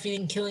Scott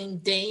defeating Killing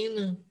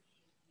Dane.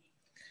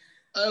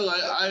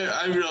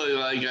 I really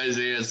like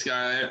Isaiah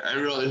Scott. I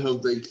really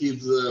hope they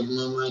keep the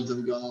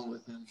momentum going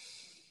with him.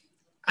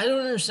 I don't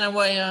understand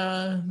why.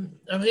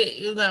 Okay,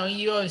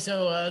 you always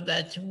know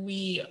that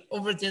we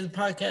over the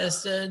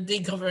podcast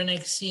did cover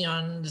NXT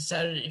on the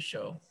Saturday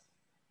show.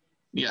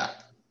 Yeah.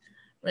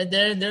 Right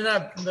there, they're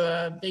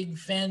not big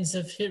fans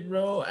of Hit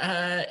Row.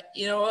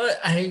 You know what?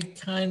 I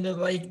kind of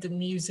like the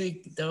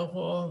music, the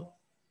whole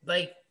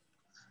like.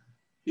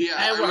 Yeah,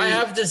 I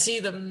have to see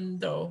them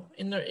though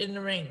in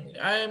the ring.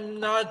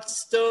 I'm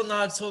still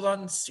not sold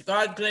on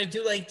Scott, but I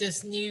do like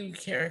this new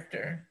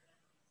character.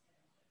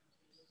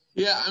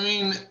 Yeah, I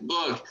mean,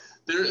 look,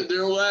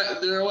 their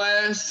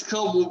last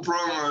couple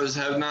promos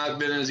have not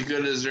been as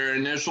good as their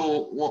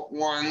initial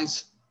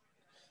ones.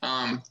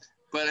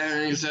 But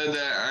having said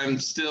that,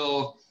 I'm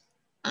still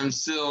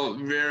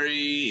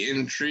very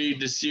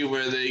intrigued to see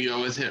where they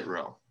go with Hit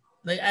Row.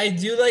 Like I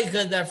do like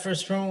that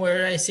first promo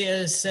where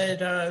Isaiah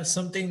said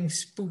something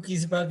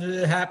spooky's about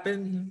to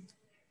happen.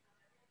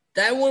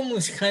 That one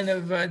was kind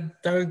of a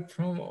dark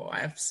promo, I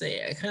have to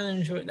say. I kind of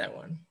enjoyed that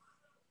one.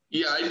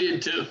 Yeah, I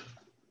did too.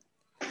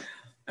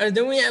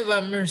 Then we have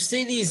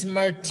Mercedes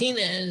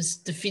Martinez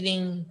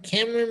defeating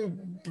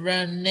Cameron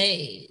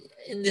Brunet.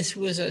 And this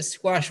was a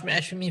squash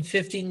match.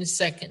 15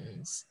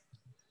 seconds.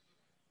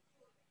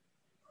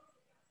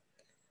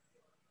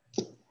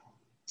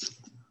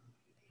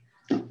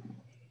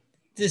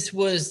 This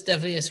was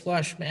definitely a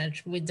squash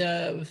match with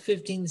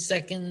 15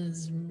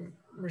 seconds.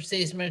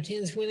 Mercedes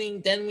Martinez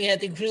winning. Then we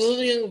had the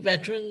Brazilian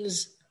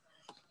veterans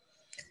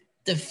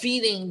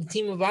defeating the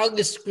team of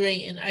August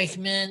Gray and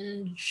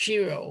Ikeman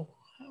Shiro.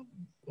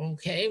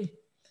 Okay.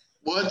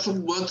 What's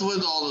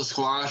with all the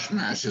squash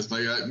matches?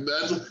 Like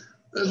that's what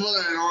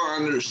I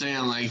don't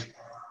understand. Like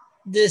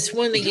this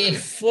one, they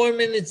gave 4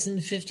 minutes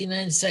and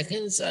 59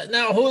 seconds.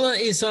 Now hold on,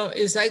 is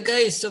that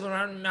guy still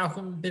around?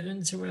 Malcolm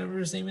Bivens or whatever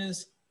his name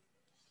is?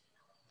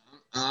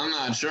 I'm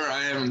not sure.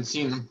 I haven't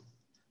seen him.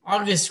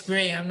 August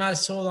Gray. I'm not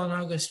sold on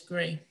August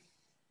Gray.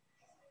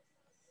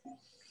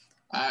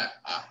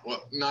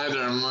 Well, neither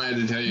am I,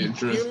 to tell you the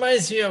truth. He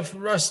reminds me of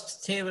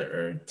Rust Taylor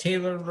or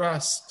Taylor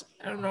Rust.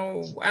 I don't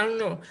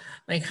know,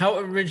 like how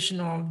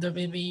original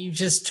WWE. You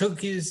just took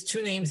his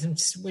two names and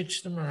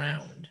switched them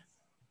around.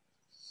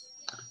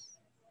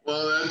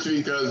 Well, that's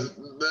because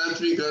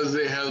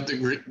they have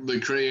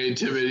the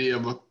creativity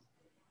of a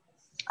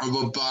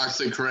box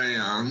of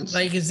crayons.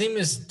 Like his name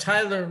is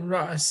Tyler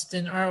Rust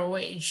in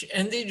ROH,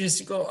 and they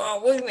just go,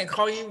 "Oh, we're gonna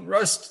call you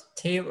Rust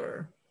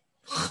Taylor."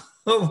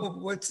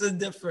 What's the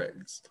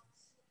difference?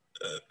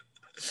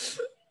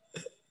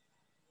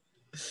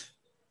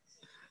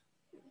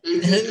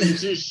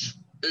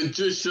 It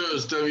just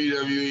shows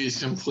WWE's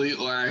complete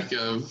lack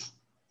of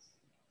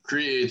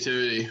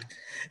creativity.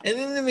 And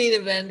in the main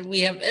event,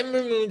 we have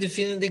Ember Moon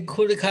defeating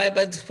Dakota Kai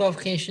by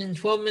disqualification in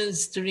 12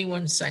 minutes,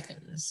 31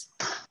 seconds.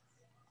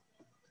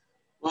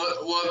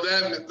 Well,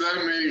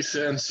 that makes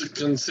sense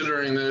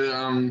considering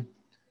that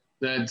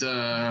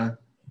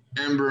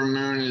Ember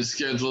Moon is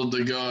scheduled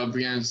to go up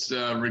against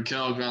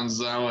Raquel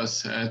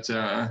Gonzalez at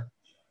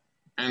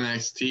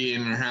NXT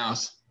in her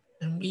house.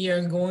 And we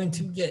are going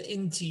to get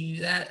into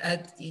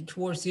that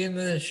towards the end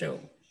of the show.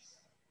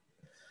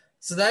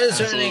 So that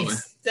is our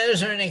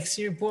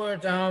NXT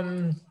report.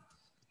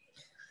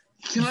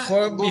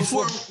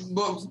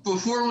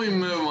 Before we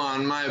move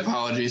on, my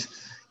apologies.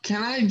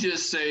 Can I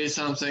just say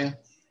something?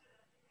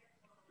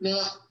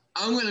 Now,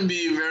 I'm going to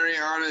be very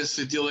honest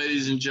with you,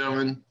 ladies and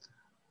gentlemen.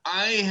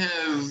 I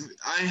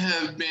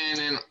have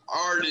been an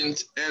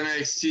ardent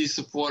NXT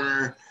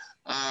supporter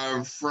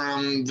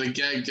from the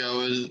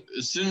get-go.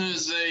 As soon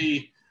as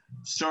they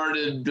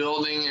started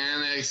building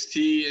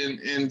NXT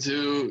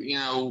into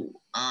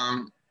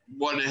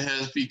what it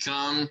has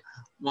become,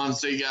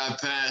 once they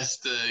got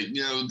past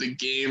the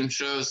game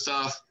show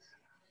stuff,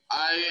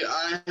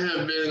 I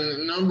have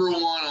been number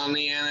one on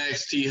the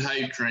NXT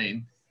hype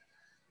train.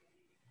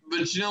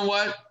 But you know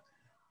what?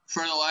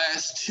 For the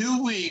last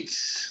 2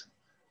 weeks,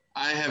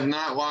 I have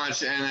not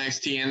watched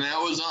NXT, and that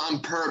was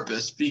on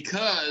purpose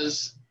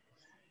because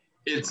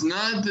it's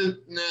not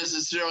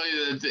necessarily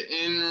that the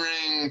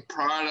in-ring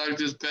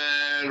product is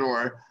bad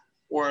or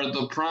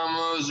the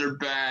promos are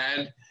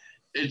bad.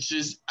 It's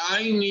just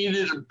I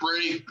needed a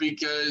break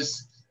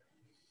because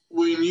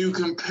when you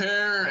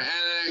compare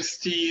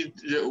NXT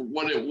to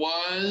what it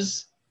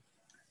was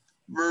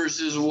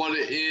versus what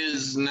it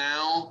is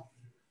now,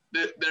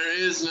 there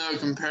is no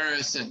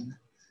comparison.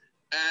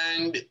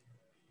 And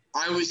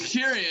I was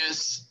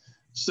curious,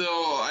 so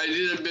I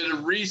did a bit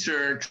of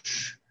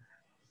research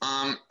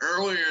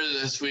earlier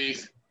this week,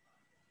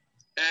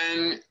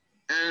 and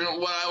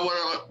And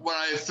what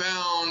I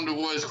found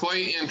was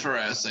quite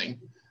interesting,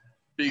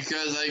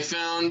 because I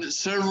found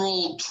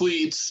several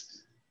tweets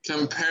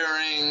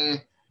comparing,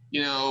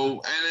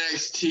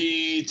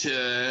 NXT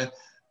to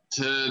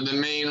the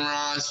main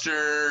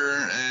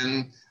roster,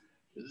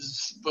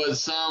 but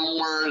some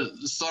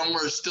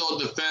were still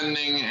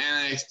defending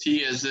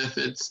NXT as if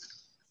it's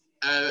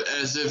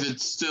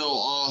still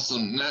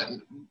awesome.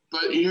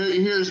 But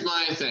here's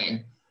my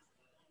thing.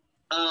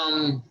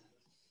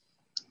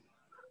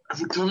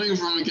 Coming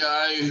from a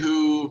guy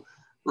who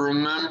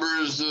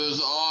remembers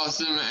those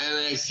awesome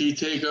NXT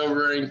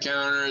takeover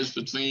encounters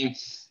between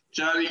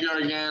Johnny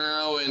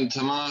Gargano and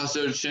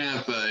Tommaso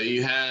Ciampa,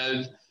 you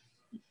had,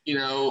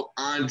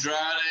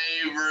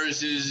 Andrade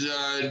versus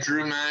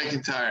Drew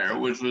McIntyre,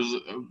 which was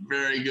a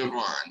very good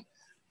one.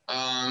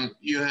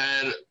 You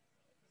had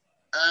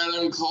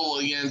Adam Cole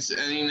against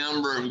any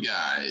number of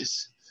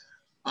guys.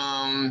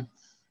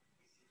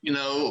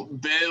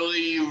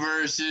 Bayley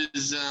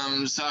versus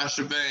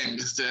Sasha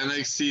Banks, the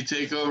NXT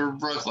TakeOver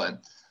Brooklyn.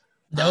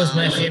 That was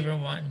my favorite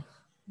one.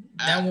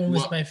 That one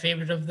was my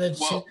favorite of the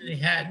two they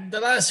had.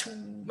 The last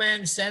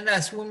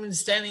woman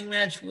standing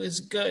match was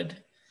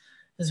good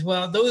as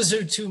well. Those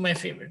are two of my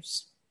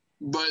favorites.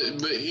 But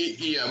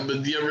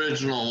the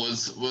original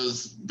was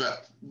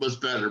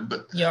better.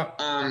 But yeah,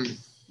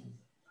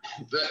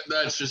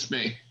 that's just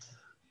me.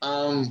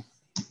 But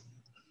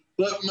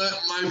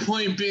my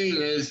point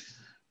being is,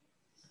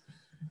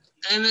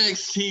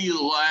 NXT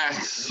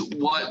lacks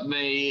what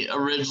they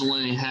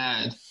originally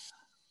had.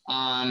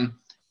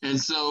 And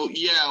so,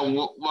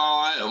 while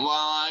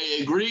I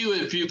agree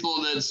with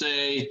people that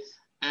say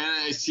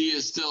NXT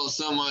is still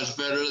so much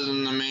better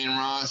than the main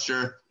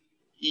roster,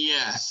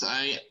 yes,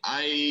 I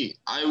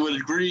would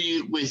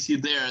agree with you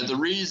there. The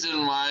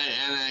reason why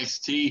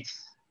NXT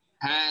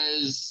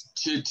has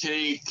to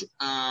take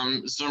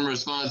some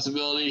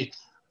responsibility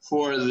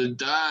for the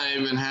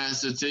dive and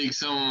has to take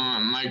some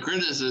of my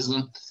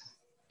criticism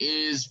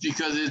is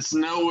because it's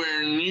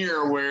nowhere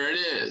near where it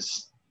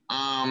is,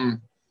 or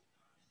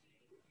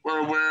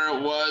where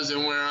it was,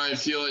 and where I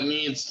feel it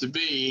needs to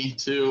be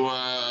to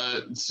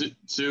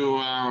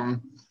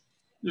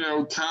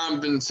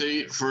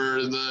compensate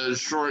for the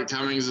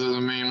shortcomings of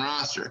the main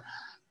roster.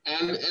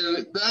 And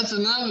that's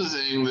another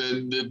thing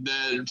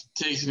that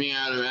takes me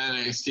out of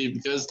NXT,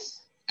 because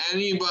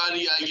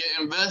anybody I get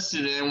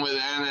invested in with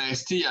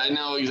NXT, I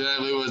know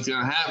exactly what's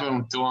going to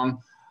happen to them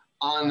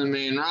on the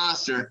main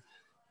roster.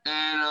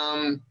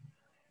 And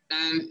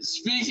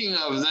speaking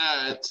of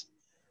that,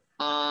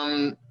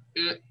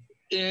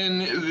 in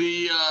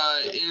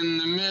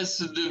the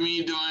midst of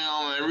me doing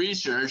all my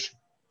research,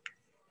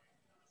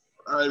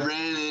 I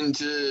ran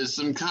into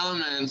some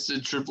comments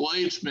that Triple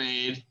H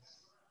made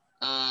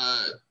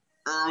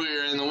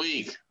earlier in the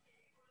week,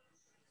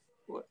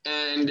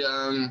 and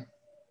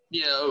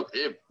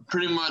it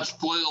pretty much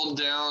boiled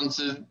down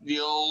to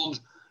the old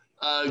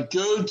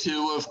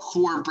go-to of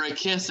corporate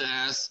kiss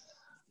ass.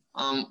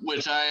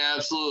 Which I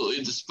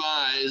absolutely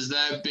despise,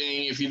 that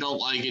being, if you don't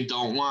like it,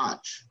 don't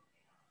watch.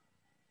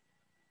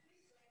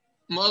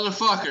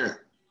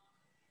 Motherfucker.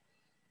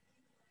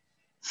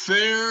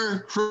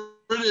 Fair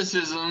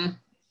criticism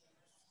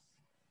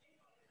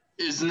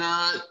is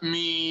not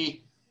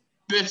me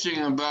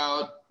bitching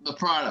about the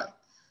product.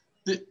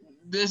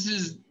 This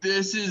is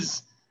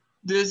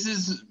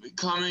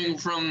coming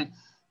from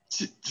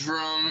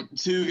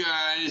two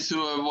guys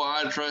who have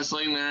watched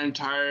wrestling their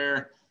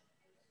entire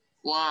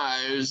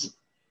lives,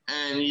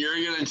 and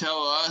you're going to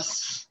tell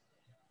us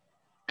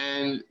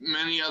and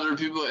many other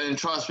people, and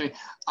trust me,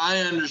 I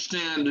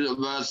understand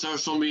about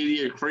social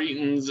media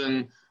cretins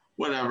and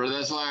whatever.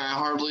 That's why I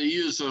hardly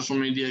use social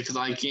media, because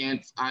I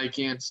can't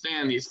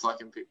stand these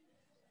fucking people.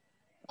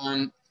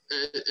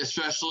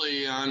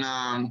 Especially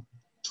on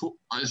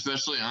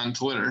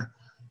Twitter,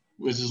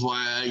 which is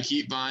why I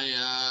keep my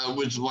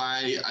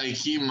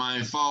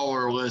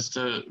follower list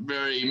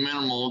very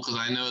minimal, because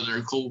I know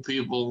they're cool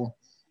people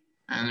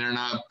and they're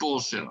not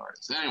bullshit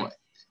artists. Anyway,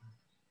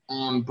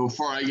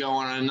 before I go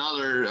on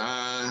another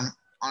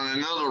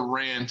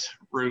rant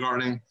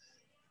regarding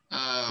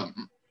the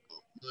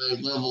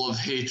level of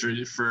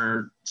hatred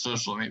for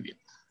social media,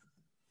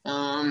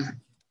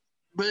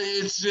 but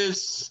it's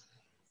just,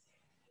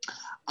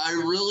 I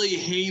really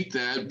hate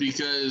that,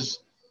 because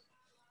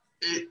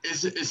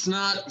it's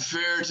not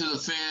fair to the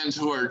fans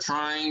who are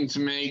trying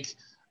to make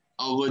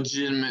a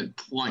legitimate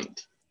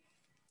point.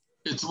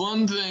 It's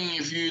one thing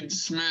if you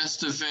dismiss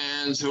the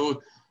fans who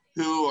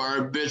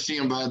are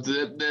bitching about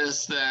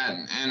this, that,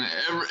 and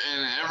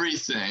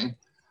everything.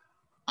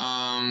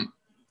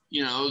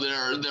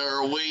 There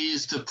are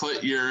ways to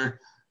put your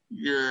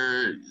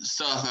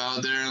stuff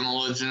out there in a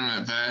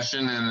legitimate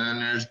fashion, and then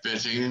there's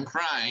bitching and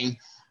crying.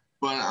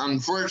 But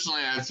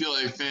unfortunately, I feel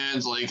like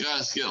fans like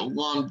us get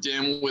lumped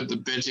in with the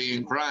bitching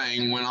and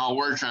crying when all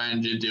we're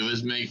trying to do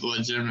is make a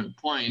legitimate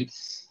point.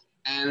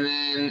 And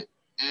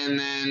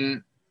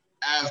then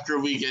after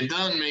we get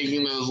done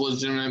making those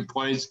legitimate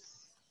points,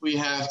 we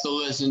have to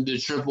listen to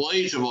Triple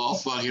H of all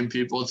fucking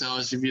people tell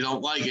us, if you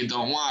don't like it,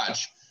 don't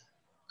watch.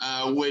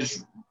 Which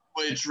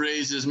which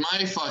raises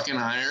my fucking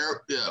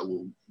ire.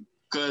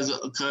 Because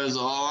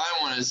all I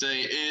want to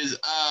say is,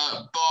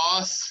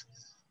 boss,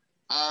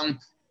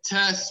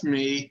 test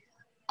me.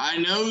 I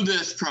know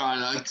this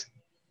product.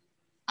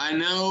 I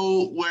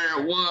know where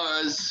it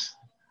was.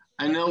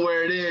 I know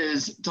where it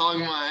is.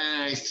 Talking about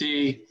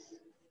NXT,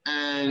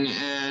 and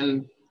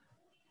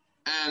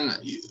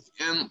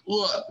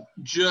look,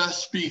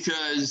 just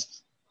because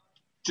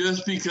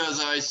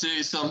I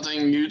say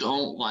something you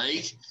don't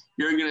like,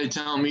 you're gonna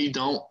tell me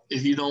don't.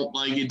 If you don't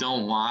like it,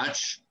 don't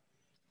watch.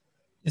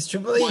 Is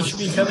Triple H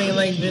becoming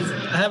like Vince?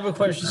 I have a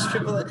question.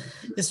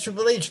 Is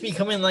Triple H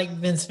becoming like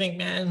Vince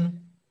McMahon?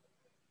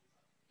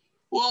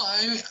 Well,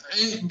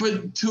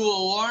 but to a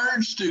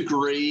large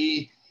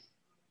degree,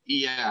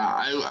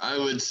 yeah, I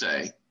would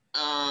say.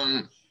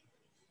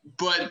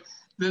 But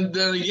then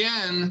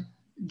again,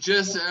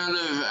 just out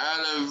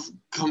of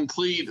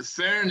complete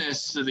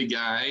fairness to the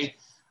guy,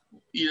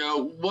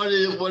 what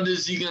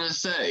is he gonna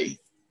say?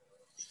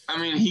 I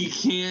mean, he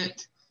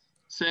can't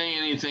say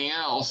anything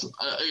else.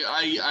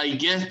 I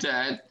get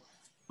that,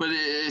 but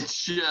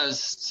it's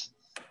just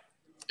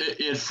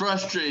it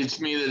frustrates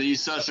me that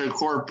he's such a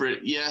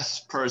corporate yes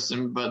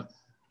person, but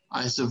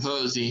I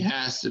suppose he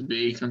has to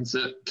be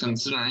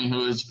considering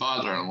who his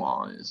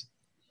father-in-law is.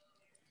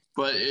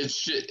 But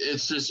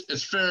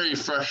it's very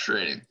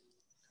frustrating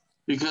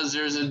because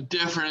there's a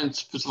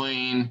difference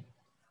between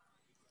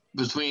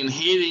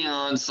hating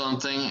on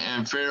something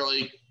and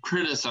fairly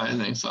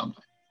criticizing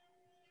something.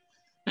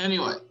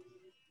 Anyway,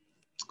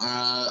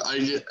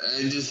 I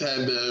just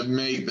had to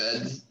make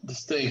that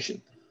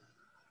distinction.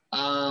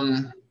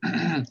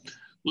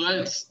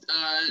 Let's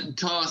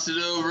toss it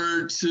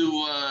over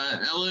to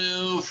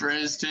Elio for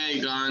his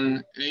take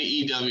on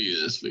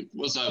AEW this week.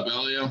 What's up,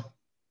 Elio?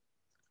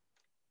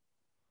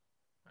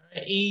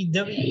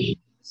 AEW.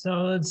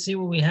 So let's see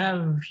what we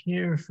have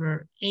here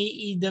for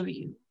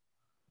AEW.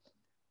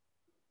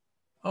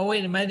 Oh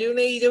wait, am I doing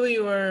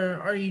AEW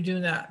or are you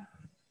doing that?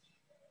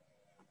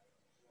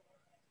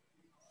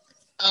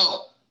 Am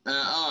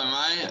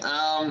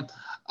I?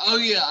 Oh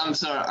yeah, I'm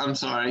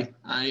sorry.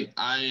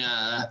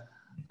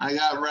 I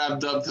got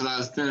wrapped up because I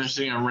was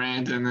finishing a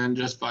rant, and then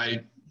just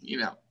by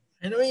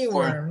I know you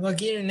were. I'm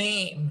looking at your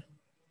name.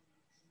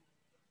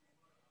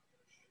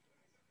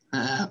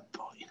 Boy.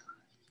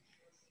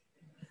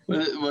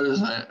 What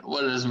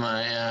does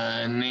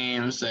my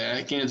name say?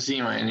 I can't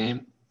see my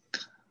name.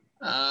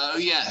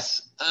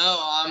 Yes.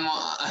 Oh, I'm.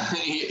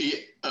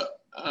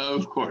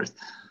 Of course.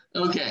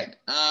 Okay.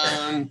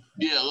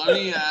 Yeah.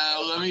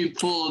 Let me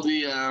pull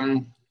the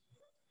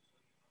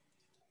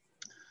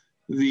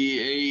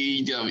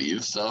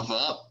AEW stuff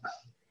up.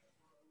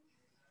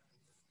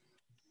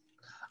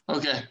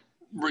 Okay,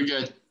 we're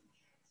good.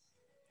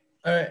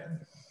 All right.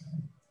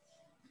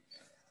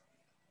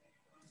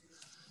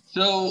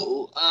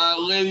 So,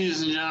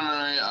 ladies and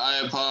gentlemen,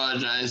 I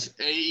apologize.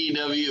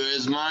 AEW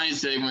is my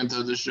segment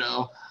of the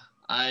show.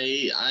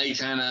 I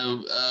kind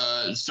of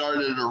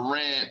started a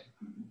rant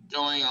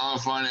going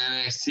off on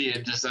NXT,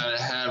 and just out of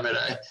habit,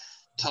 I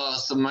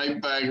tossed the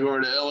mic back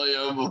over to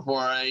Elio before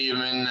I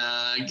even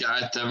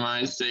got to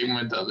my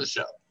segment of the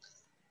show.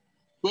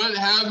 But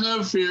have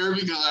no fear,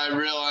 because I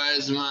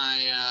realized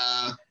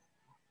my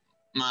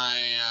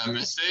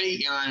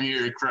mistake, and I'm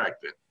here to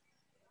correct it.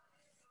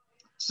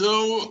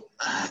 So,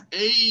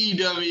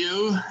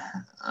 AEW,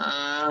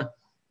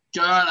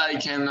 God, I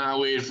cannot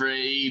wait for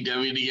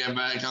AEW to get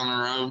back on the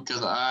road,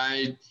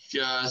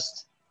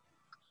 because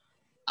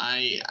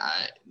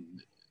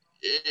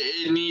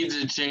it needs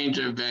a change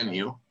of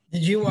venue.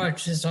 Did you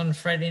watch this on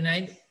Friday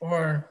night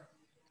or?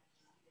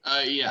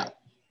 Yeah.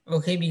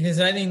 Okay, because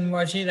I didn't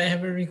watch it. I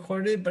have it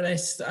recorded, but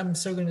I'm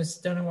still going to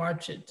sit down and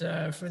watch it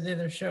for the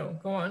other show.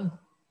 Go on.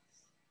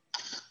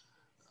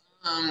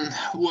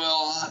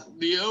 Well,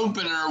 the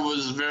opener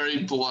was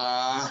very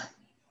blah.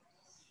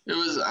 It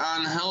was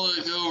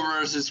Angelico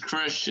versus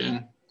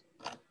Christian.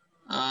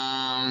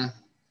 I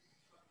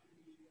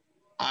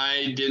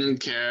didn't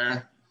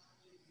care.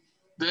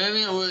 Then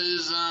it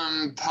was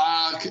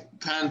Pac,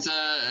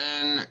 Penta,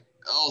 and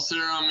El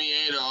Cero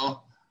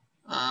Miedo,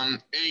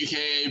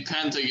 a.k.a.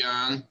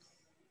 Pentagon,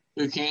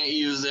 who can't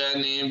use that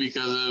name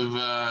because of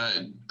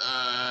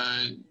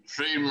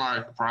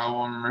trademark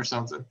problem or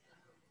something.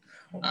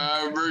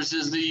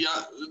 Versus the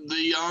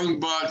Young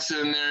Bucks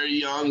and their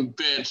young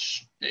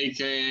bitch,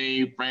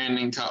 a.k.a.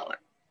 Brandon Cutler.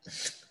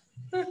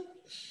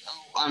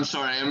 I'm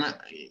sorry,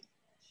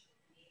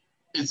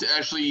 it's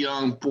actually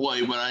Young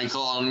Boy, but I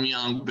call him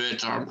Young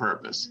Bitch on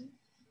purpose.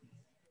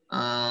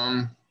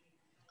 I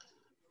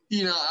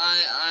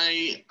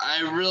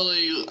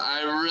really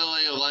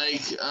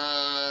like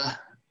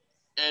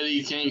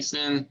Eddie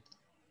Kingston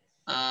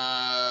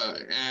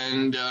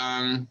and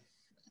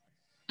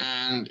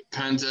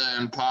Penta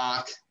and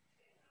Pac.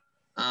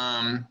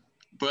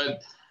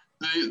 But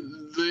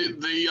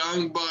the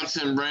Young Bucks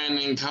and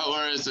Brandon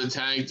Cutler as a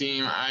tag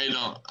team, I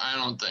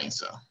don't think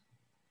so.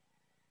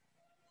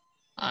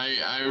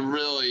 I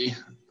really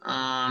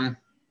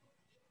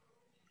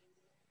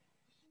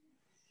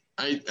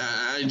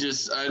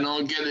I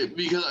don't get it,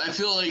 because I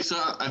feel like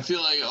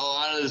a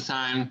lot of the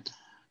time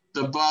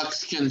the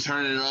Bucks can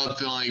turn it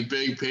up in like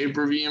big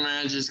pay-per-view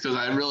matches, because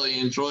I really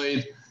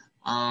enjoyed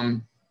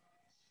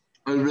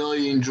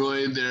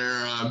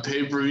their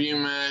pay-per-view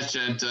match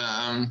at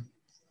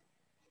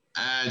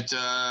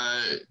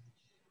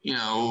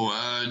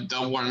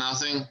Double or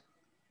Nothing,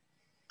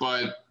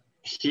 but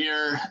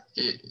here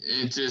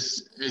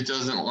it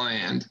doesn't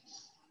land.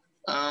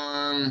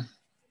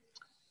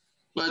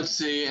 Let's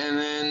see, and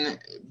then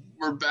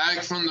we're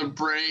back from the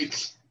break,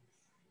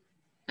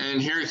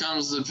 and here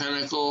comes the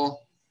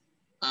Pinnacle.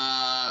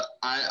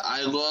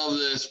 I love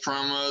this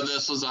promo.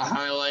 This was a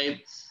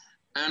highlight.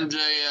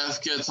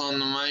 MJF gets on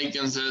the mic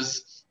and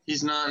says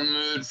he's not in the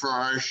mood for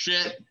our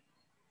shit.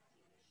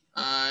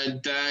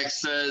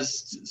 Dax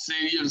says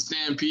Stadium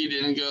Stampede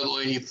didn't go the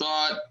way he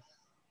thought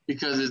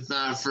because it's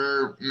not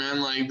for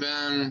men like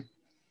them.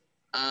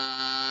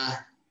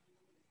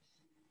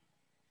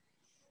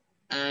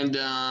 And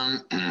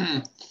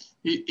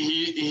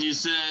he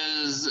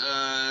says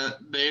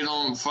they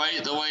don't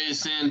fight the way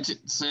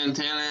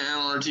Santana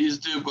and Ortiz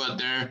do,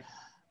 but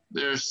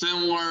they're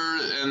similar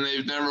and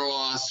they've never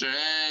lost their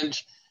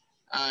edge.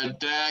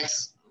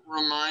 Dax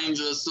reminds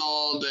us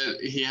all that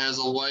he has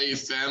a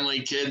wife,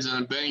 family, kids,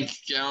 and a bank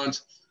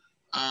account.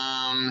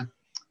 I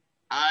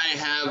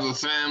have a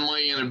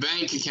family and a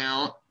bank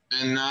account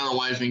and not a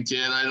wife and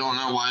kid. I don't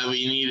know why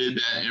we needed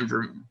that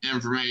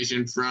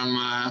information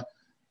from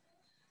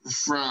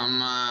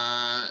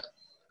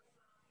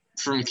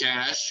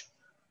Cash.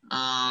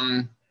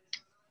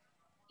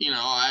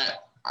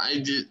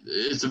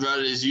 It's about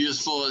as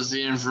useful as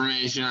the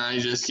information I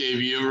just gave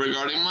you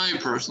regarding my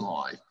personal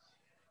life.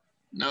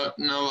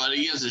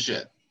 Nobody gives a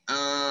shit.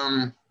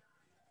 The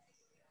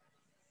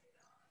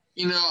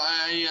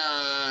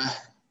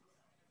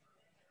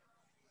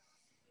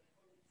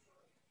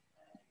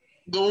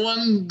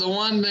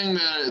one thing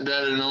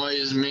that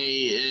annoys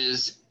me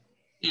is,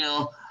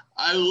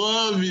 I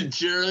love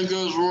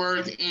Jericho's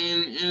work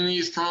in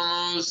these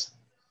promos,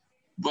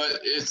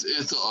 but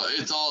it's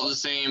all the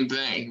same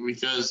thing,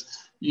 because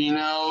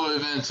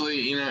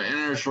eventually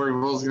Inner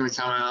Circle is going to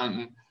come out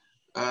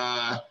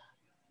and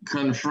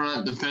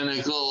confront the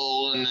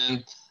Pinnacle, and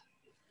then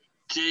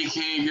Jake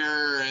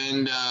Hager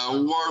and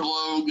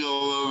Wardlow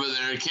go over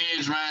their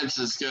cage match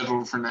that's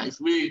scheduled for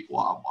next week.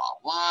 Blah blah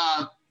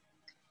blah.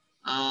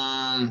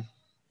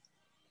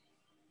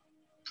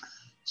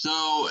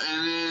 So,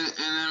 and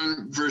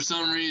then for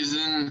some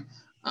reason,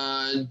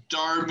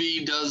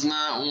 Darby does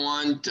not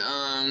want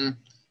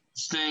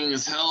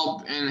Sting's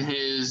help in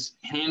his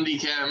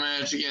handicap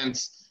match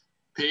against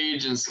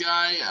Page and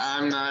Sky.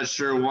 I'm not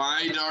sure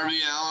why Darby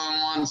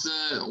Allin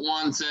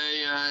wants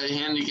a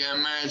handicap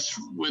match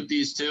with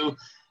these two.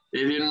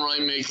 They didn't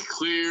really make it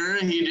clear.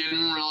 He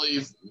didn't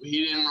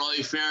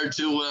really fare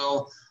too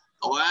well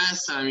the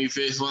last time he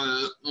faced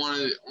one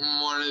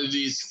of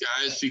these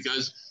guys,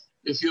 because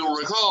if you'll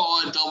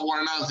recall, at Double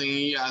or Nothing,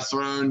 he got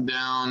thrown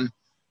down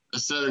a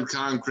set of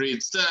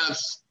concrete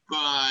steps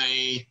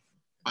by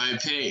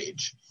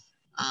Page.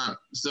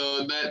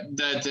 So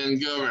that didn't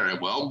go very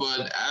well,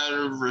 but out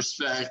of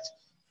respect,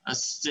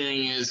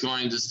 Sting is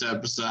going to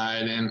step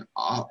aside, and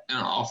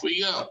off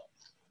we go.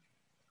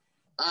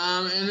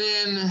 And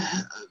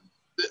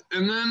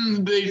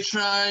then they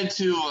try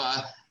to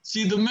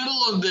see, the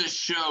middle of this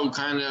show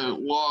kind of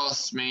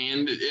lost me,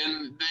 and they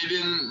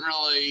didn't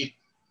really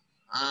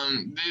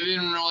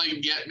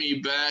get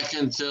me back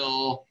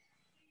until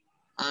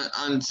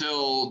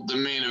the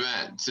main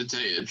event, to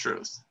tell you the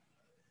truth.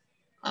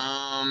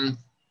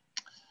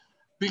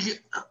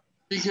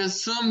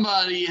 Because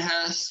somebody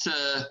has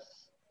to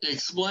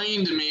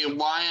explain to me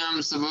why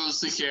I'm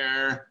supposed to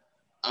care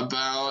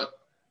about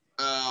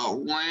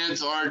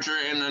Lance Archer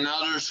in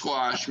another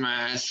squash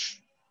match,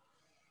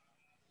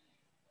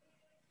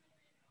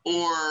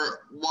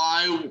 or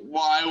why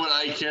would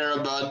I care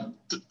about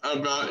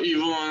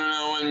Evil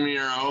Uno and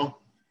Miro?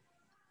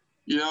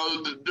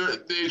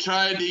 They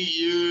tried to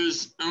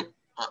use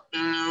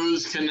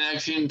Uno's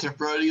connection to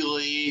Brody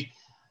Lee,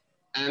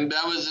 and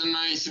that was a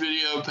nice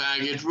video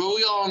package, but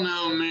we all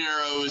know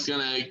Miro is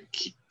going to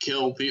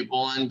kill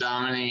people and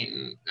dominate,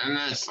 and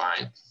that's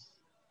fine.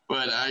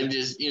 But I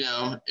just,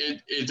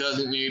 it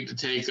doesn't need to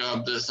take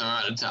up this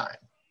amount of time.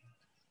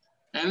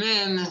 And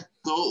then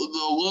the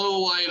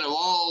low light of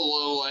all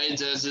low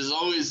lights, as is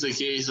always the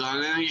case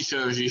on any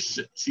show she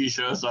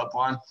shows up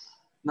on,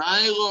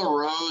 Nyla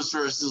Rose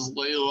versus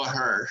Layla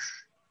Hirsch.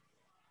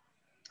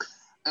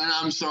 And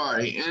I'm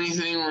sorry,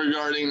 anything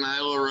regarding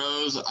Nyla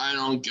Rose, I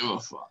don't give a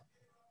fuck.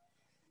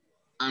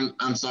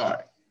 I'm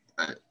sorry.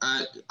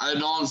 I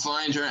don't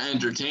find her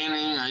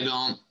entertaining. I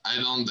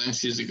don't think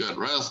she's a good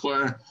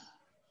wrestler.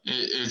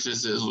 It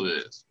just is what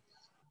it is.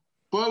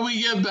 But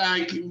we get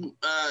back.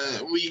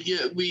 We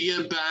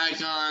get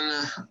back on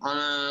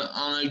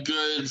a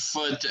good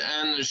foot to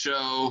end the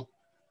show.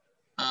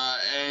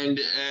 And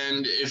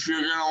if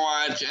you're gonna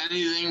watch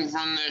anything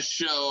from this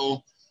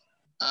show,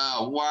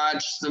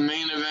 watch the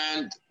main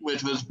event,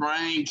 which was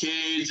Brian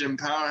Cage and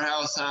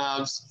Powerhouse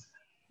Hobbs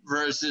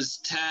versus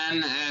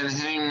 10 and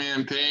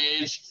Hangman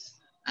Page.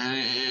 And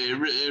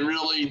it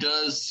really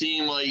does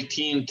seem like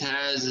Team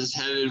Taz is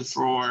headed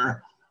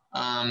for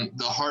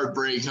the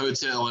Heartbreak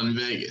Hotel in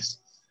Vegas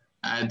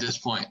at this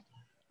point,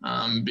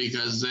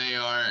 because they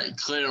are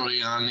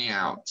clearly on the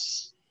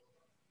outs.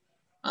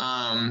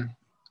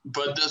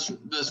 But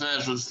this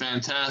match was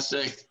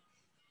fantastic.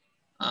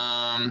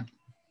 And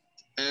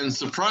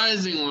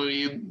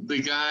surprisingly,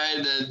 the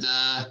guy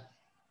that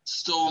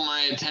stole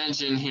my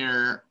attention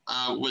here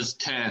was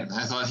 10.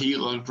 I thought he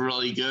looked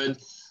really good.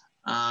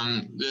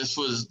 This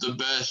was the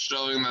best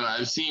showing that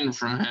I've seen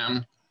from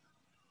him.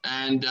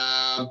 And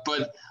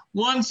but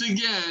once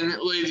again,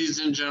 ladies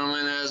and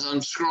gentlemen, as I'm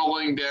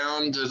scrolling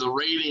down to the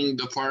rating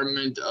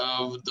department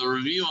of the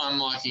review I'm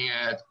looking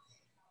at,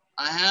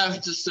 I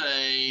have to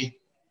say,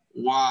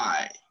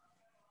 why?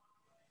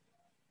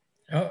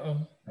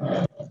 Uh-oh.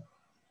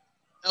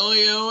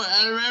 Elio,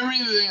 out of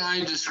everything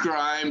I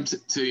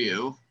described to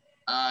you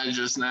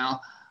just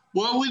now,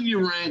 what would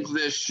you rank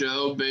this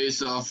show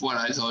based off what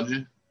I told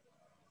you?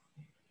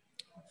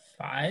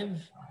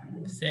 5,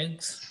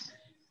 6.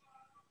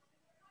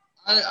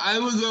 I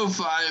would go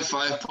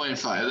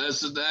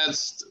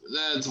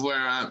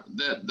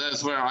 5.5.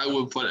 That's where I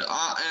would put it.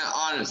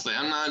 Honestly,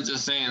 I'm not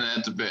just saying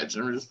that to bitch.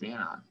 I'm just being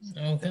honest.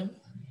 Okay.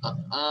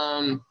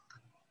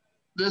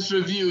 This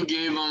review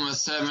gave him a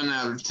 7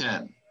 out of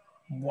 10.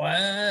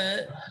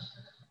 What?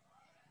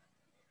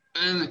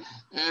 And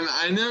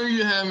I know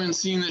you haven't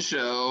seen the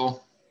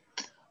show,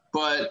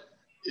 but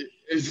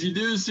if you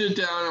do sit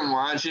down and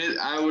watch it,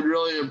 I would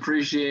really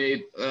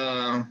appreciate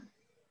a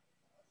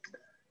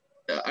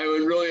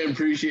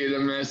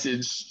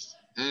message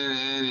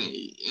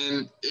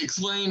and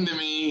explain to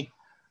me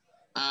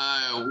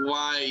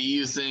why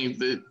you think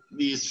that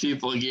these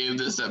people gave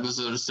this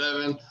episode a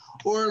 7,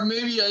 or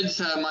maybe I just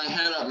had my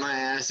head up my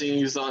ass and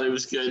you thought it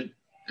was good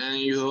and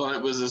you thought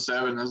it was a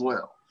 7 as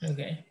well.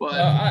 Okay. But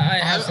well, I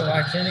have to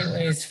watch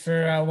anyways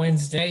for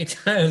Wednesday,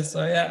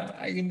 so yeah,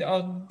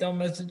 I'll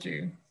message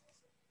you.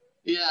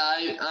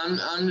 Yeah,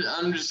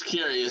 I'm just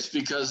curious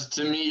because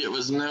to me it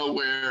was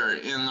nowhere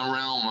in the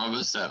realm of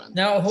a 7.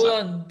 Now hold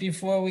on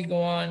before we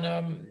go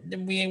on.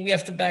 We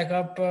have to back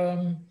up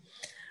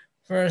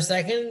for a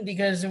second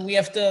because we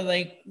have to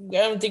I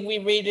don't think we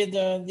rated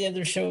the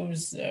other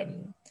shows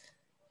in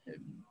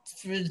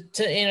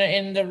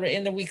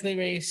the weekly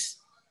race.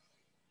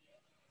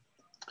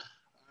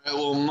 All right,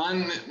 well,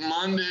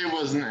 Monday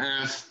was an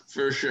F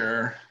for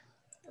sure.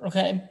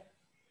 Okay.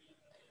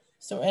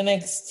 So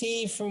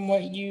NXT, from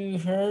what you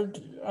heard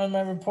on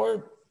my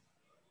report?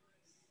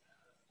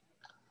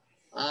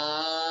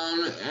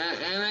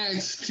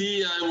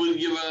 NXT, I would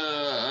give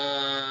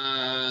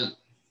a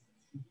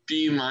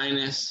B-.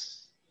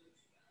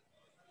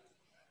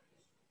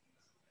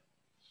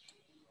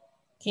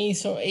 Okay,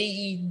 so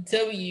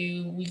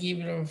AEW, we gave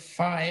it a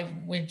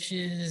 5, which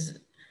is,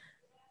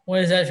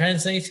 what does that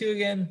translate to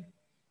again?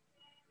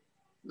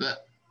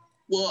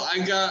 Well, I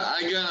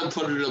gotta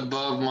put it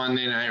above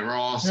Monday Night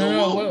Raw.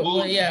 So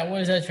what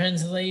does that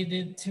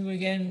translated to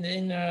again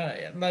in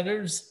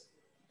letters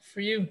for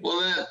you?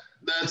 Well,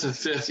 that's a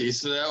 50,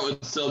 so that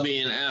would still be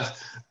an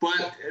F.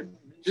 But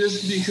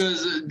just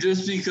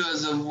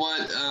because of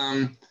what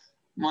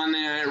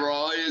Monday Night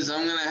Raw is,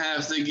 I'm gonna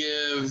have to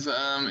give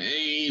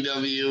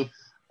AEW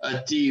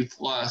a D+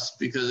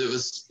 because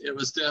it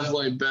was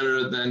definitely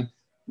better than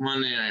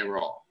Monday Night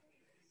Raw.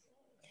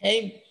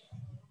 Okay.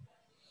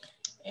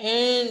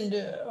 And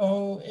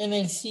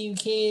NXT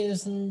UK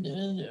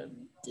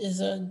is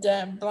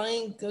that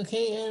blank.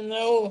 Okay, and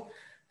no.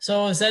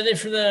 So is that it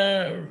for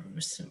the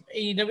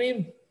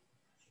AEW?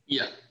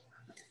 Yeah.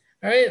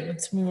 All right,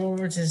 let's move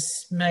over to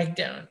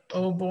SmackDown.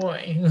 Oh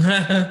boy.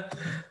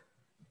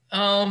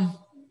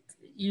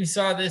 You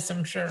saw this,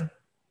 I'm sure.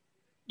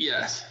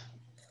 Yes.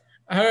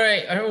 All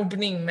right, our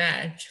opening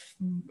match.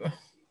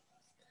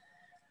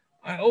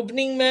 Our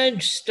opening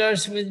match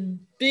starts with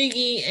Big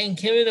E and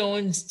Kevin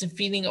Owens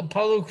defeating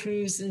Apollo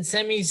Crews and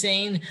Sami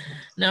Zayn.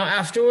 Now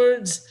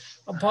afterwards,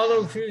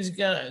 Apollo Crews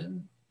got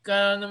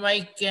on the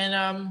mic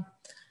and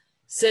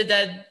said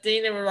that they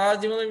never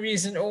lost. The only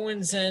reason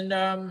Owens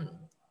and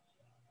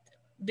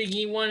Big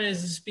E won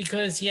is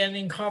because he had an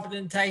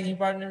incompetent tag team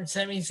partner,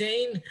 Sami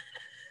Zayn.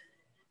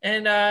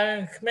 And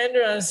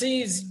Commander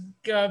Aziz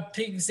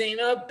picks Zayn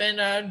up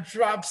and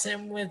drops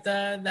him with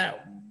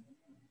that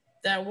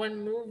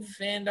one move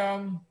and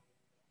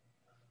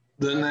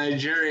the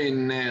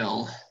Nigerian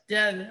nail.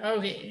 Yeah,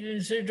 okay.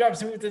 So he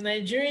drops him with the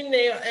Nigerian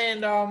nail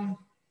and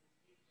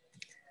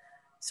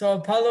so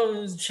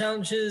Apollo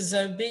challenges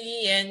Big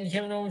E and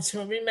Kevin Owens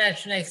to a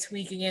rematch next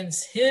week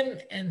against him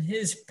and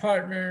his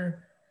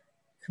partner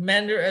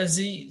Commander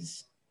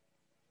Aziz.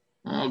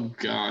 Oh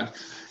God.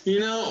 You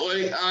know,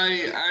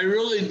 I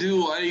really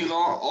do like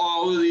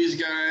all of these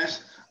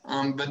guys.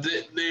 But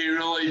they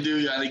really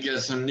do got to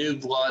get some new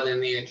blood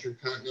in the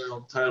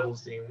Intercontinental title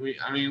scene.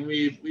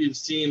 We've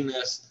seen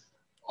this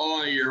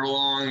all year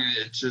long, and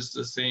it's just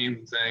the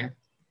same thing.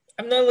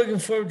 I'm not looking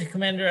forward to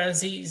Commander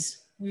Aziz.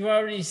 We've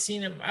already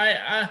seen him.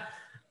 I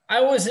I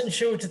wasn't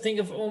sure what to think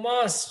of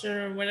Omos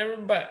or whatever,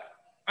 but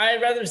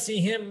I'd rather see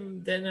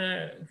him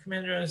than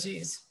Commander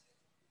Aziz.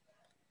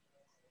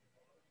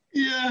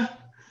 Yeah.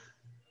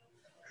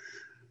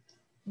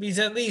 Because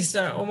at least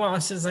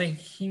Omos is like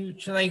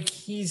huge. Like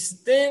he's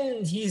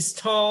thin, he's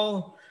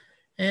tall,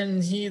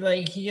 and he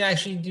can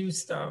actually do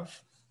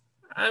stuff.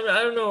 I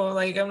don't know.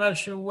 Like I'm not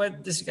sure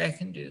what this guy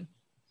can do.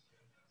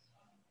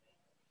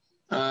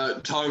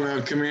 Talking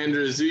about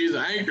Commander Aziz,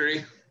 I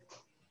agree.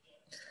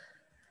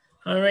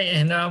 All right,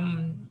 and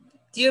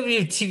do you have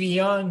your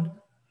TV on?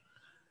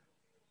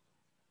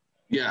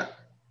 Yeah.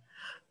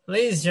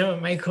 Ladies and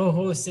gentlemen, my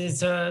co-host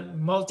is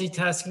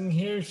multitasking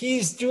here.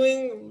 He's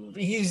doing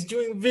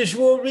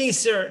visual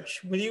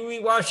research. What are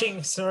you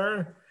watching,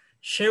 sir?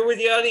 Share with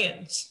the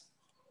audience.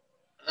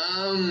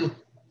 I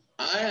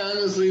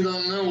honestly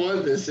don't know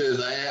what this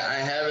is. I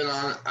have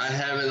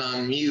it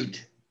on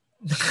mute.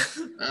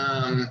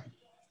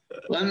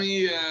 Let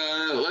me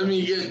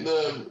get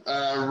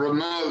the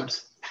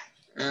remote,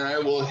 and I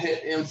will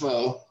hit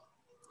info,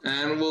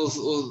 and we'll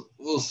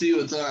see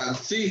what's on.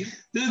 See,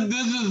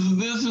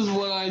 this is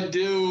what I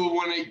do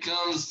when it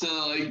comes to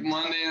like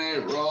Monday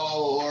Night Raw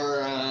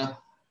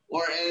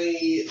or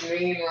any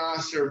main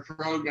roster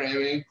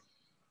programming,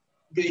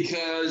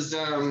 because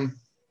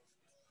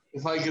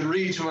if I could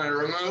reach my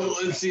remote,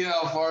 let's see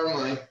how far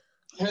my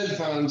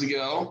headphones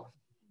go.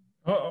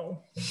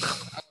 Uh-oh.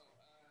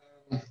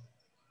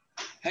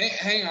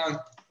 Hang on.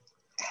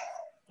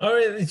 All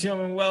right, ladies and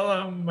gentlemen.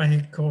 Well,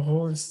 my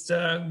co-host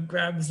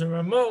grabs the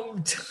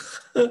remote.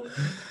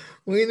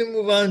 We're going to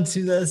move on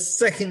to the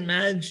second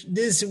match.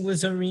 This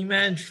was a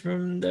rematch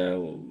from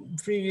the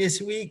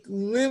previous week.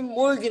 Liv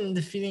Morgan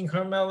defeating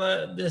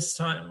Carmella this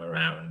time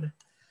around,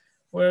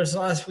 whereas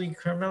last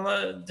week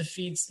Carmella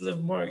defeats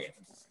Liv Morgan.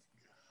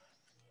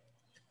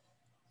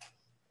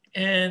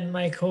 And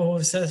my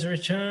co-host has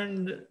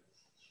returned.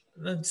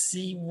 Let's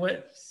see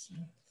what...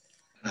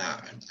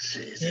 Oh,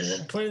 Jesus.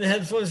 Putting the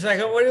headphones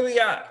back on. What do we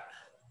got?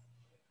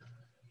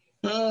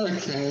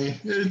 Okay.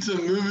 It's a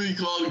movie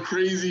called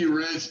Crazy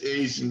Rich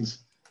Asians.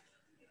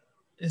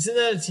 Isn't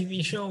that a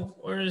TV show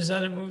or is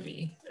that a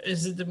movie?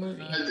 Is it the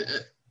movie?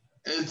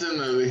 It's a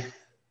movie.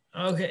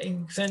 Okay,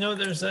 because I know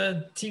there's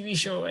a TV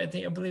show I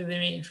believe they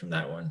made from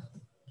that one.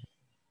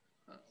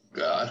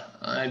 God,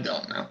 I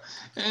don't know.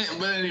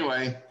 But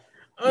anyway.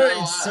 All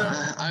right, so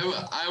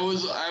I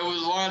was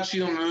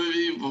watching a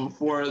movie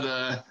before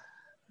the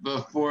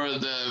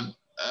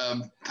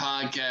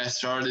podcast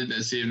started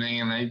this evening,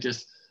 and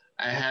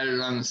I had it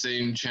on the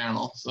same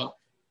channel. So,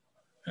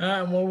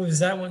 what was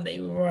that one that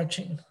you were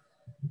watching?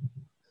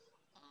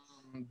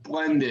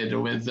 Blended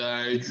with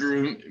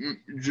Drew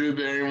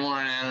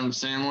Barrymore and Adam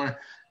Sandler.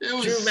 It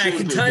was Drew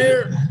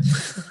McIntyre.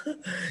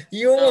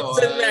 You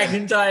almost said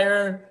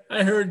McIntyre.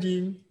 I heard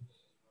you.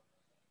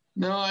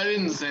 No, I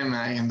didn't say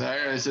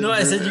McIntyre. I said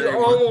I said you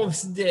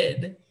almost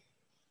did.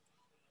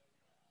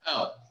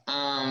 Oh,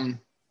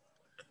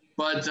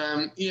 but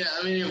yeah,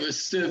 I mean, it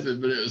was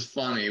stupid, but it was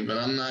funny. But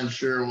I'm not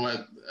sure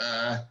what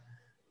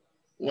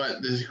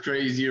this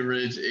Crazy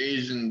Rich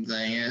Asian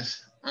thing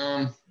is.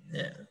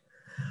 Yeah.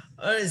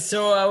 All right,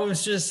 so I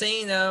was just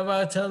saying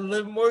about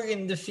Liv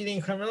Morgan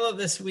defeating Carmella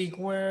this week,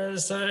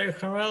 whereas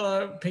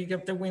Carmella picked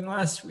up the win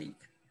last week.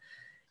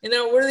 You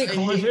know, what do they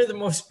call her? The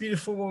most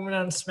beautiful woman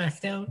on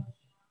SmackDown?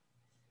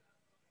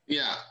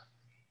 Yeah.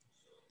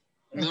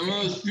 The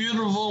most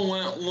beautiful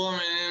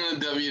woman in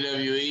the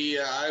WWE.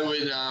 I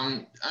would,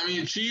 I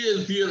mean, she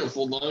is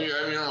beautiful, don't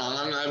get me wrong.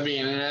 I'm not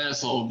being an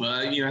asshole,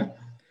 but, you know.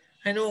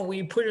 I know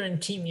we put her in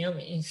Team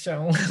Yummy,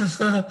 so.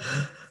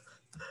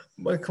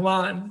 But come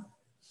on.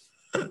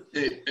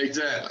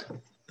 Exactly.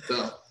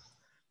 So.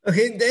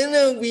 Okay,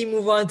 then we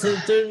move on to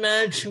the third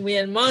match. We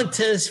had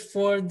Montez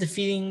Ford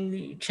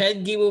defeating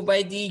Chad Gable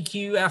by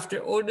DQ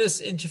after Otis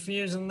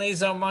interferes and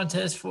lays out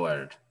Montez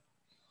Ford.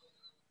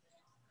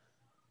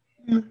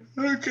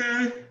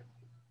 Okay.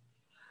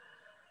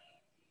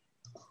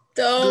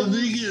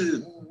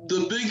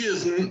 The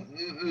biggest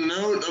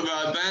note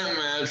about that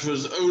match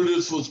was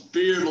Otis was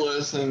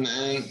beardless, and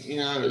you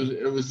know,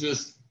 it was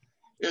just,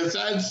 if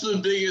that's the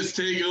biggest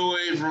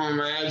takeaway from a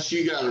match,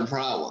 you got a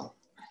problem.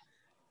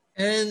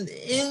 And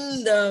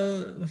in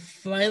the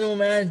final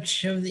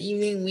match of the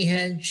evening, we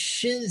had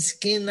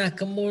Shinsuke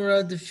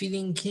Nakamura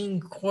defeating King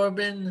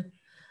Corbin.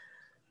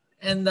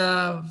 And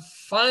the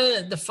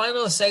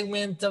final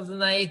segment of the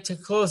night to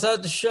close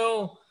out the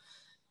show,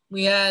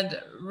 we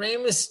had Rey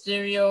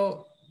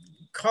Mysterio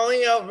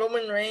calling out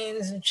Roman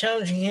Reigns and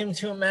challenging him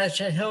to a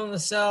match at Hell in a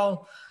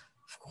Cell.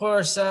 Of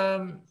course,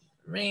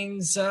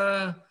 Reigns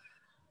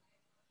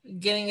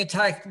getting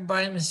attacked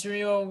by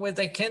Mysterio with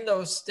a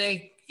kendo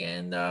stick,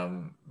 and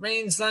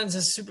Reigns lands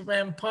a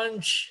Superman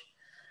punch.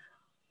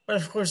 But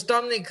of course,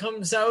 Dominic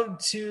comes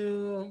out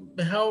to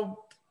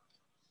help,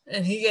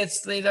 and he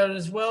gets laid out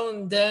as well.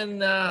 And then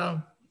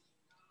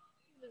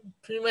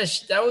pretty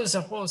much that was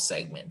the whole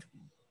segment.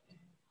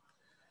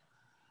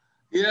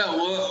 Yeah,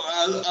 well,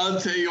 I'll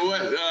tell you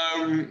what,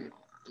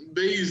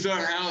 based on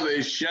how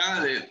they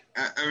shot it,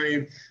 I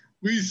mean,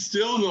 we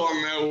still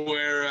don't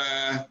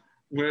know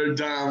where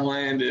Dom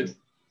landed.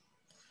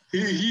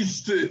 He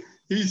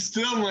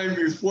still might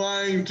be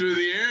flying through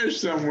the air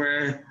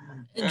somewhere.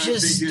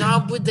 Just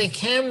stop with the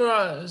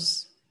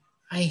cameras.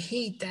 I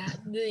hate that.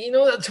 You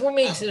know, that's what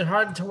makes it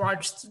hard to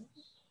watch.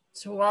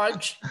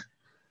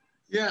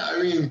 Yeah,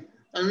 I mean,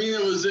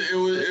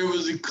 it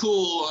was a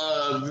cool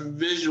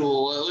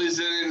visual. At least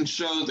it didn't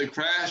show the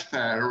crash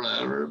pad or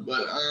whatever,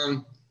 but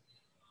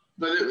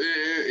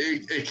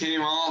it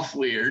came off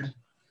weird.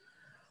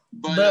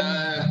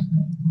 But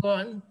go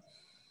on.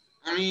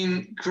 I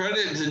mean,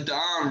 credit to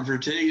Dom for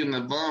taking the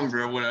bump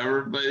or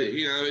whatever, but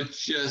you know,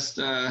 it's just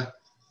and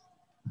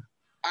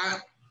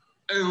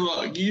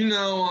look, you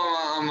know,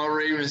 I'm a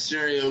Rey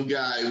Mysterio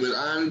guy, but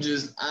I'm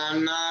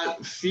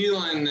not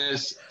feeling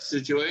this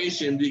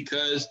situation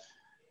because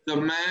the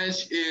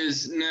match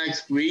is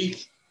next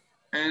week,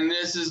 and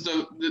this is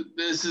the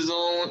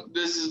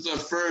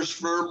first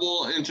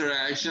verbal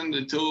interaction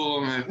the two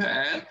of them have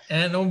had,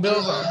 and no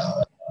build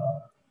up.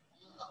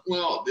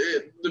 Well,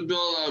 the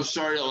build-up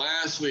started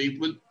last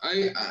week, but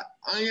I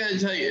gotta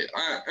tell you,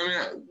 I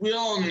mean, we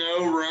all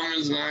know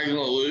Roman's not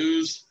gonna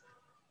lose,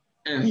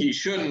 and he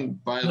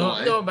shouldn't, by the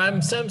way. No, but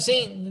I'm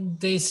saying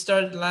they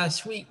started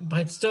last week,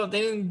 but still, they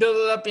didn't build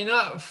it up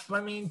enough.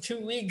 I mean, 2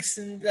 weeks,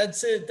 and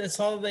that's it. That's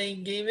all they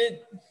gave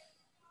it.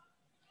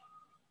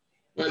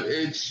 But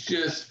it's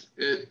just,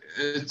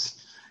 it's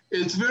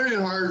very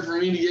hard for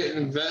me to get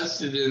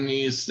invested in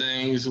these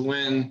things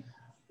when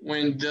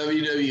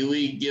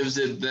WWE gives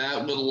it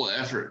that little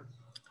effort.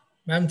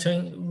 I'm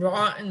telling you,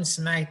 Raw and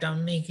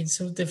SmackDown make it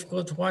so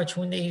difficult to watch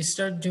when they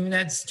start doing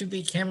that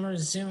stupid camera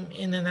zoom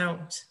in and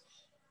out.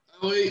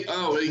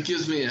 It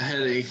gives me a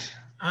headache.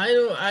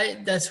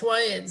 That's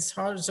why it's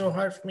so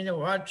hard for me to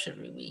watch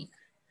every week.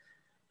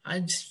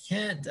 I just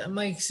can't. I'm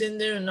like sitting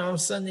there and all of a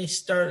sudden they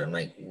start. I'm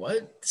like,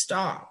 what?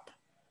 Stop.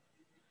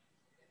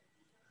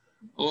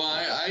 Well,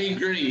 I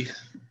agree.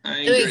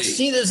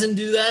 NXT doesn't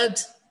do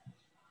that.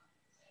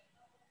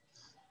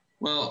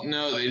 Well,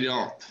 no, they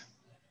don't.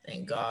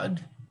 Thank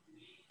God.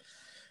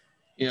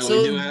 Yeah,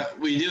 so,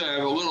 we do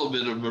have a little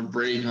bit of a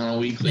break on a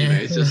weekly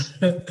basis.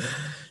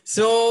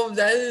 So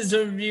that is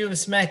a review of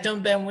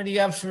SmackDown. Ben, what do you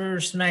got for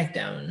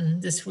SmackDown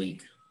this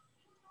week?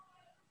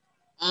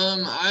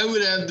 I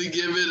would have to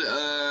give it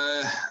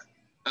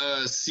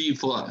a C+.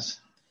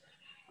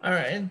 All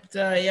right.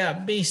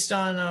 Based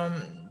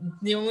on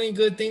the only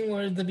good thing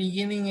were the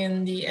beginning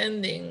and the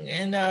ending,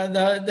 and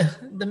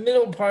the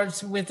middle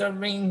parts with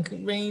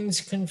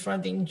Reigns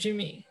confronting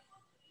Jimmy.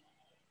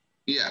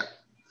 Yeah,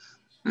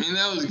 I mean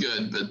that was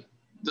good, but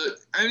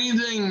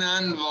anything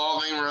not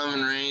involving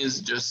Roman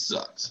Reigns just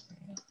sucks.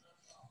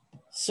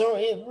 So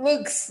it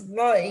looks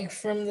like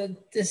from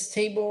this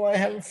table I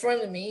have in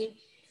front of me,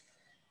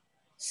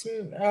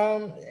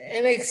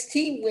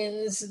 NXT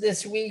wins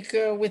this week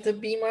with a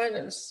B-.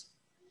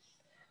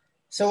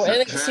 So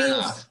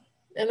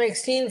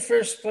NXT in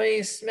first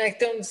place,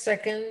 SmackDown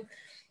second,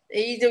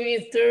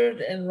 AEW third,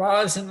 and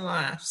Raw's in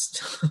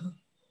last.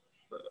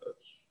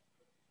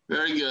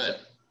 Very good.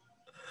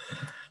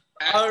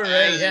 All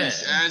right,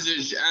 as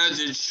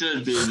it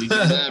should be,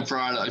 because that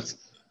product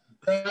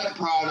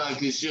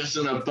is just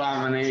an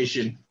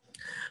abomination.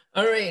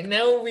 All right,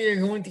 now we are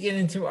going to get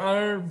into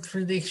our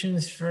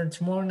predictions for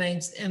tomorrow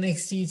night's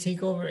NXT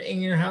TakeOver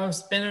in your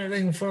house. Ben, are you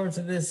looking forward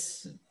to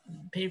this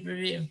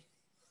pay-per-view?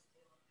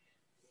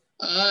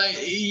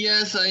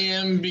 Yes, I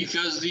am,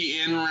 because the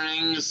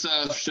in-ring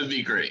stuff should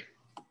be great.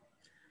 All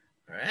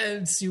right,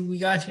 let's see what we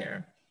got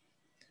here.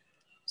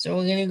 So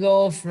we're going to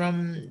go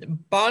from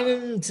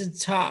bottom to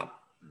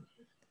top.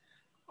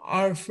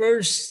 Our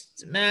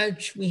first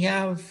match we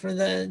have for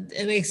the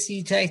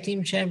NXT Tag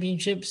Team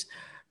Championships,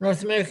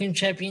 North American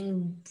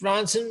champion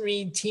Bronson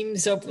Reed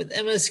teams up with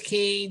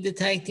MSK, the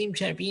Tag Team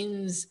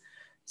Champions,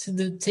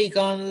 to take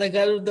on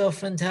Legado del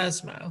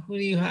Fantasma. Who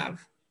do you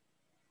have?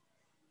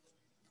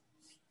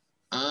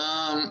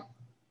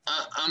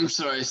 I'm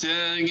sorry, say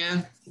that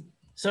again.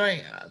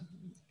 Sorry.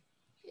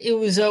 It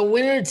was a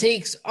winner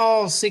takes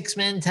all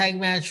 6-man tag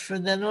match for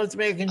the North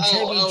American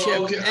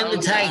Championship and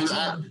the tag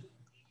team.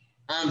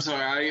 I'm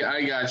sorry,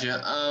 I got you.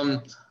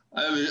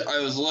 I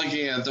was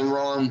looking at the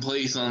wrong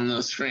place on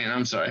the screen.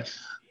 I'm sorry.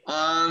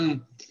 Yeah,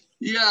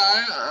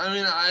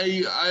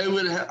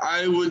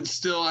 I would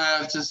still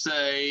have to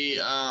say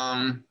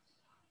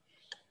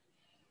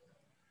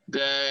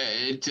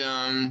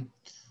that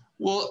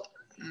well,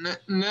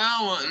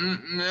 now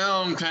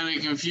I'm kind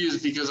of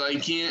confused because I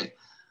can't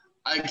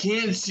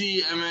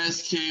see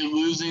MSK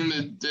losing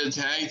the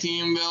tag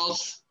team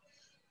belts.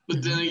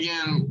 But then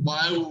again,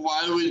 why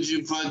would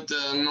you put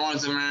the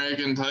North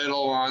American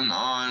title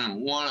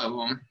on one of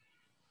them?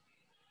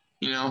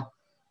 You know.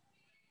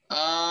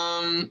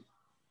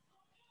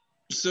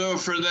 So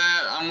for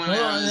that, I'm gonna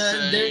have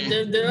to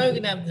say they're not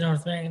gonna have the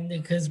North American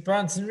because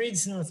Bronson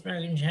Reed's the North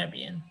American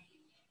champion.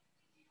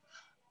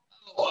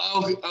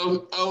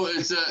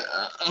 It's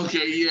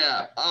okay,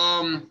 yeah.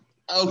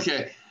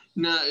 Okay.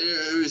 No,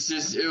 it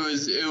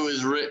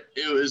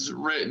was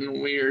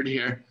written weird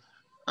here.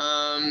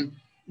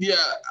 Yeah,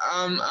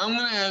 I'm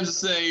gonna have to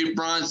say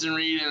Bronson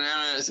Reed and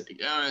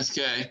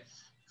MSK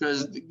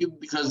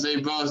because they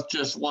both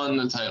just won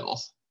the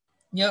titles.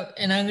 Yep,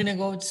 and I'm gonna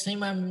go with the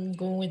same. I'm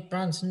going with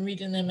Bronson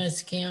Reed and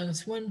MSK on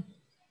this one.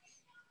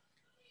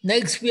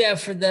 Next, we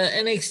have for the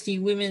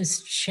NXT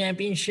Women's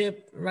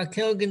Championship,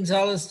 Raquel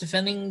Gonzalez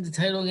defending the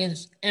title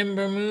against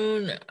Ember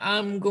Moon.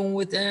 I'm going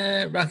with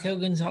Raquel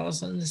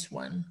Gonzalez on this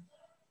one.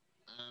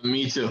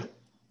 Me too.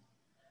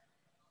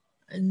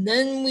 And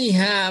then we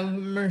have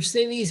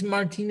Mercedes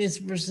Martinez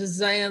versus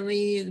Xia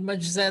Li. As much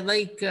as I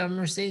like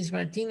Mercedes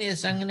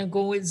Martinez, I'm going to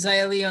go with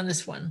Xia Li on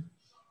this one.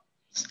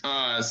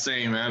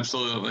 Same,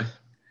 absolutely.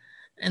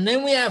 And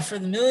then we have for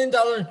the $1 Million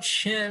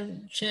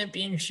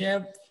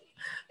Championship,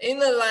 in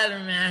the ladder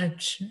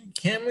match,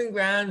 Cameron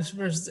Grimes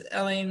versus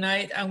LA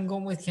Knight. I'm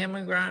going with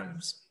Cameron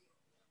Grimes.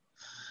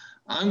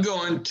 I'm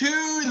going to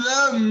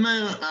the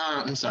moon.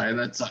 I'm sorry,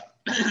 that's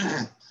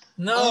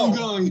No. I'm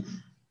going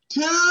to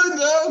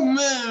the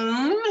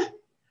moon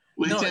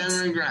with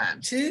Cameron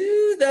Grimes.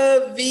 To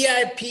the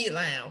VIP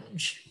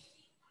lounge.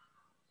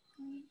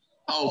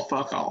 Oh,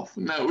 fuck off!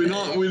 No, we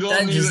don't need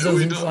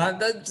it.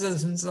 That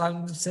doesn't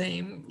sound the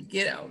same.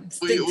 Get out.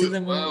 Stick to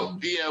the moon.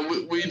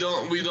 We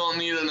don't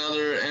need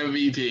another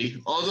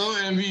MVP. Although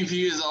MVP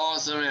is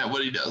awesome at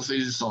what he does, we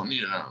just don't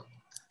need another.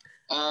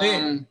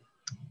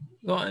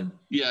 Go on.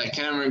 Yeah,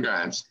 Cameron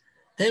Grimes.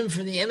 Then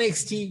for the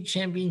NXT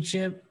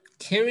Championship,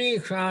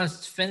 Karrion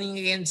Kross defending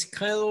against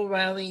Kyle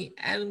O'Reilly,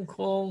 Adam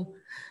Cole,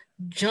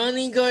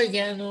 Johnny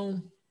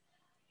Gargano,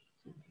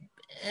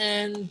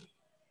 and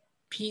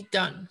Pete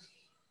Dunne.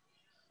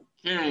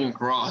 Karrion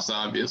Kross,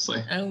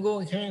 obviously. I'm going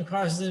with Karrion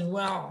Kross as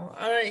well.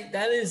 All right,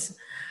 that is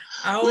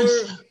our.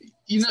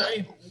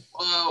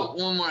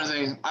 One more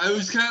thing.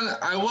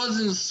 I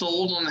wasn't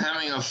sold on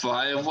having a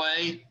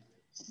 5-way,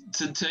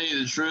 to tell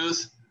you the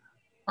truth.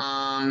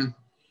 But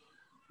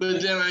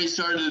then I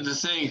started to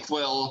think,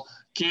 well,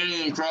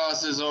 Karrion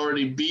Kross has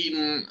already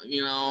beaten,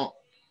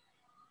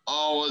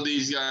 all of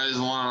these guys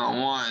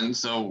one-on-one,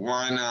 so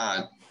why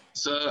not?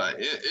 So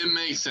it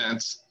makes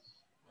sense.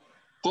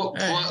 But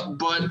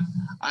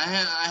I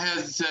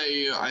have to tell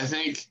you, I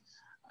think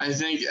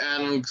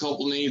Adam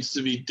Cole needs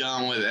to be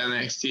done with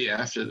NXT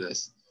after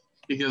this,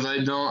 because I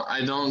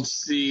don't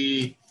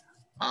see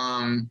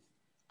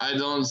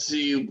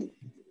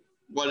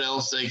what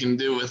else they can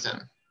do with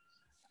him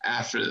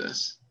after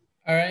this.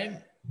 All right.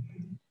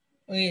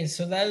 Okay,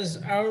 so that is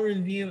our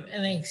review of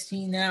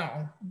NXT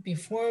now.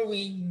 Before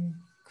we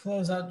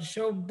close out the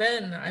show,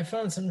 Ben, I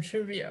found some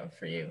trivia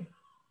for you.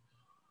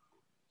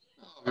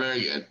 Oh,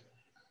 very good.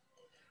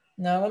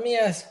 Now, let me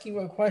ask you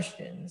a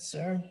question,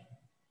 sir.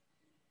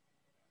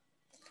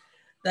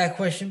 That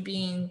question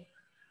being,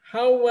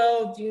 how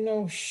well do you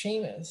know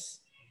Sheamus?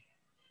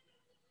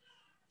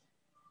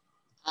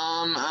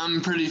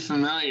 I'm pretty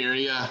familiar,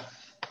 yeah.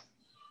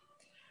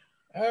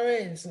 All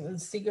right, so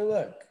let's take a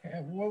look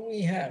at what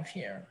we have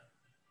here.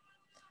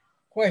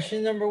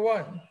 Question number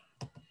 1.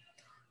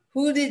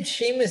 Who did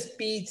Sheamus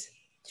beat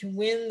to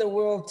win the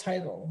world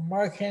title?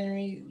 Mark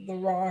Henry, The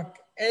Rock,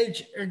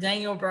 Edge, or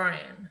Daniel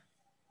Bryan?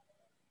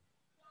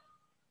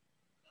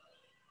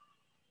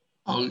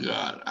 Oh,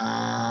 God.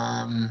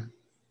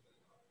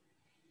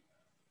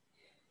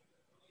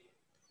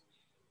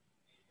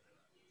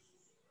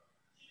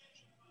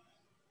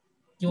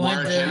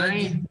 Mark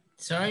Henry?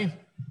 Sorry?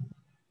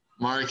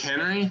 Mark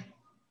Henry?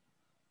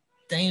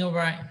 Daniel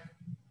Bryan.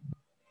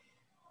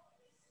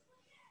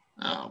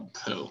 Oh,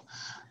 poo.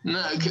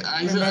 No,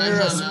 remember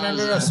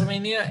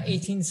WrestleMania,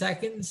 18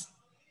 seconds?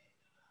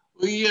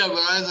 Well, yeah, but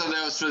I thought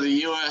that was for the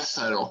U.S.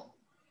 title.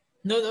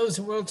 No, that was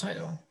the world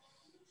title.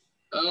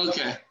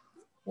 Okay.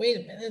 Wait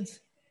a minute.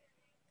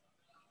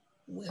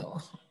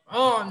 Well,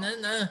 oh,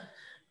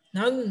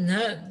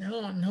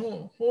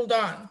 no. Hold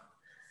on.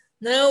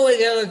 Now I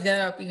gotta look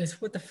that up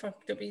because what the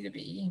fuck,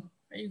 WWE?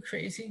 Are you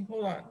crazy?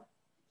 Hold on.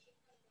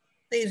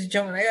 Ladies and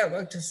gentlemen, I gotta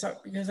look this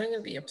up because I'm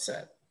gonna be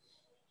upset.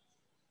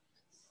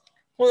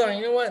 Hold on,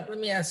 you know what? Let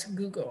me ask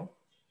Google.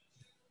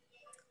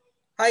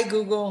 Hi,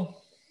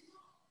 Google.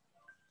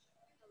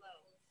 Hello.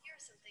 Here are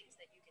some things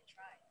that you can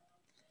try.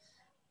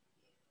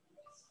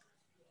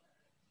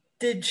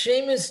 Did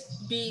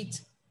Sheamus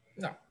beat...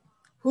 No.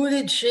 Who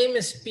did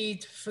Sheamus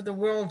beat for the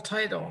world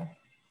title?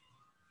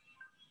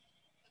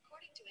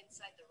 According to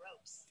Inside the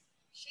Ropes,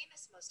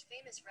 Sheamus' most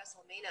famous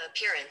WrestleMania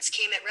appearance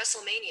came at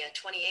WrestleMania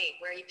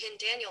 28, where he pinned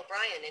Daniel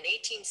Bryan in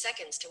 18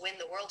 seconds to win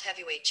the World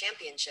Heavyweight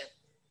Championship.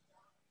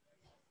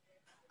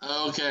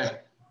 Okay.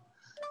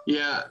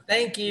 Yeah.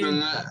 Thank you.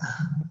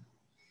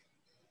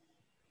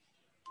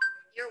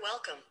 You're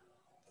welcome.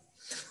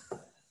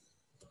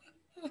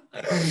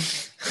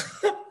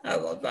 I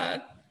love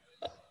that.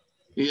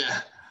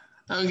 Yeah.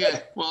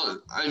 Okay.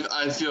 Well,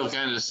 I feel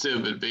kind of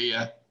stupid, but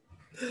yeah.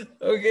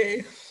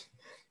 Okay.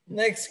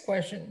 Next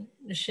question.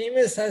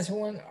 Sheamus has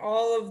won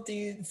all of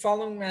the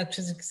following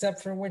matches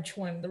except for which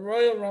one? The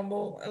Royal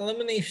Rumble,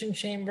 Elimination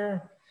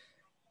Chamber,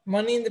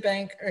 Money in the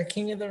Bank, or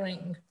King of the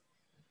Ring?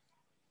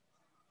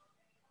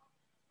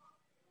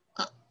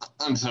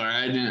 I'm sorry,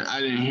 I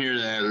didn't hear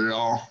that at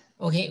all.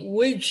 Okay,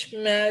 which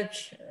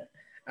match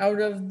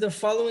Out of the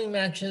following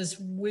matches,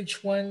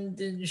 which one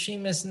did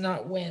Sheamus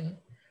not win?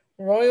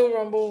 Royal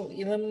Rumble,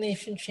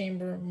 Elimination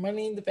Chamber,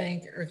 Money in the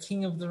Bank, or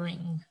King of the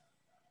Ring?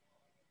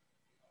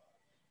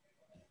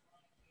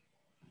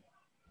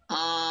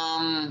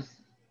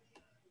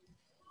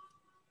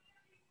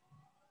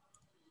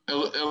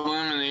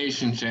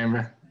 Elimination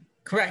Chamber.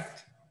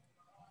 Correct.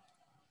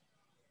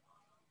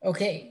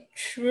 Okay,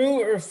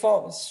 true or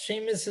false?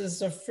 Sheamus is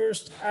the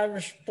first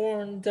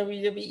Irish-born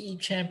WWE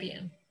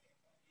champion.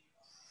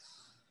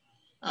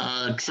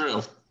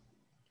 True.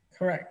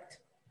 Correct.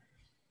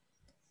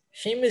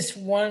 Sheamus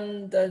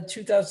won the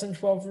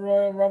 2012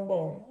 Royal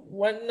Rumble.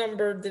 What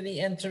number did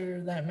he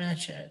enter that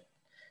match at?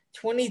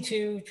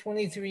 22,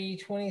 23,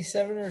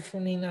 27, or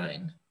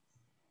 29?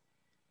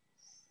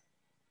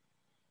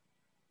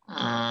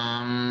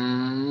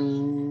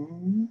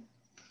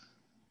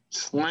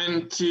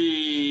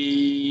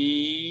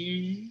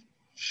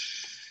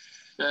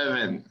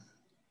 27.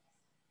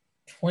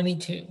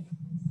 22.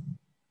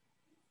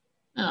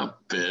 Oh,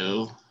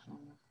 boo.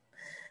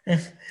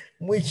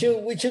 Which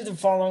of the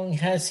following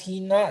has he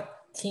not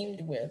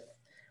teamed with?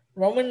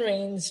 Roman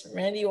Reigns,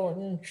 Randy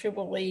Orton,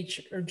 Triple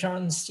H, or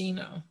John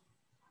Cena?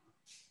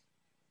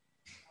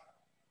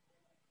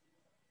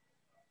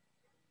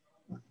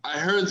 I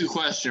heard the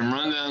question.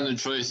 Run down the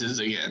choices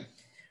again.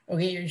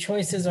 Okay, your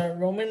choices are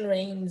Roman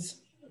Reigns,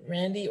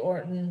 Randy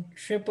Orton,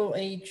 Triple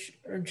H,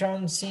 or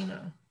John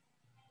Cena.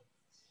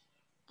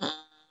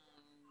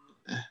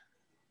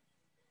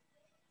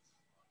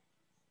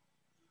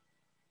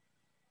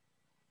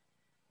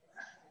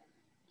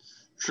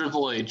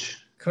 Triple H.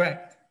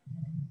 Correct.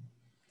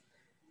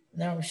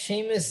 Now,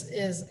 Sheamus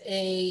is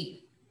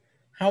a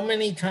how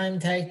many time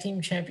tag team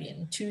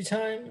champion?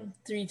 2-time,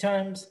 3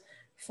 times,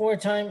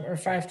 4-time, or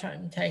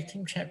 5-time tag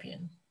team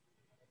champion?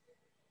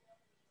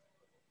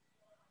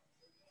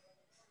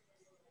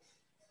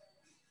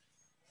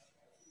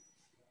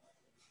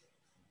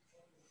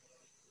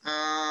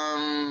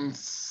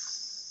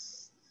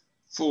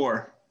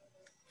 Four.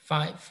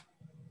 5.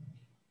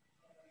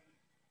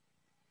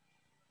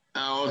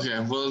 Oh, okay.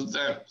 Well,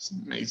 that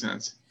makes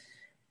sense.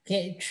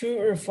 Okay,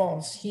 true or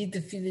false? He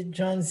defeated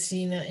John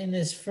Cena in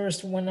his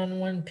first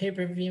one-on-one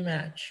pay-per-view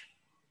match.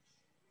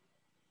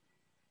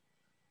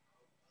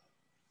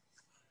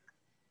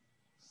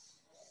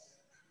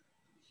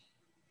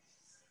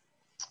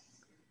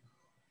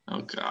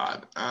 Oh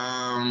God.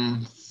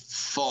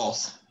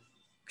 False.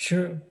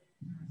 True.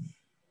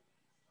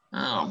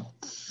 Oh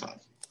fuck.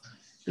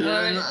 Dude,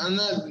 I'm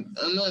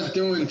not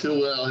doing too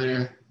well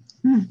here.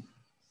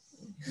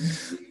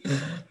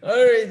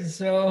 All right,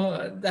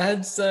 so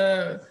that's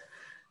the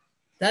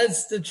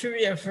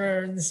trivia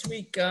for this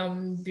week.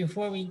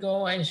 Before we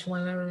go, I just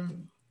want to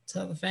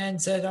tell the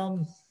fans that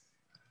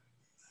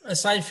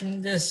aside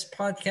from this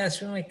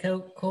podcast with my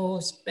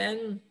co-host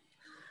Ben,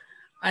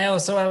 I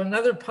also have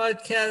another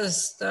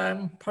podcast.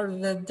 I'm part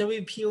of the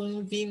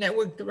WPOV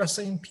network, the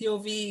Wrestling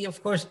POV.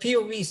 Of course,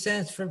 POV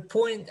stands for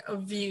Point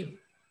of View.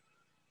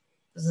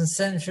 Doesn't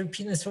stand for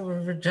penis over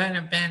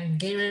vagina, Ben.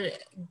 Get your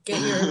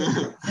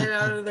head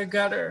out of the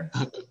gutter.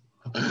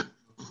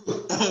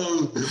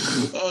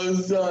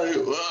 I'm sorry.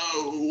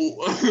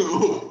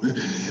 Wow.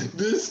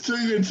 This took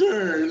a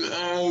turn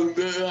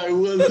that I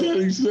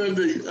wasn't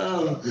expecting. Wait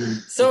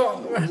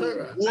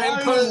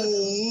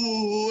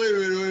a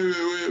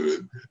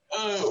minute.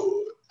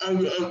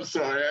 I'm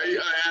sorry.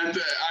 I had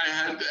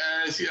to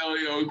ask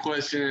Elio a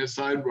question in a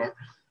sidebar.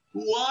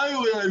 Why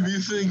would I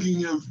be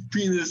thinking of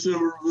penis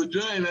over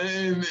vagina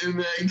in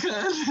that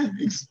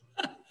context?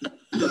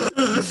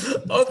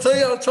 I'll tell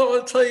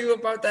you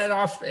about that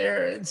off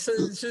air. It's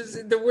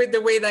just the way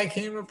that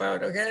came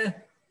about. Okay.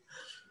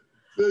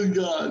 Good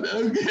God.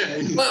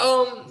 Okay.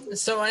 But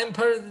so I'm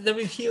part of the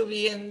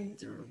WPOV,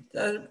 and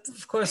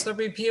of course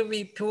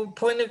WPOV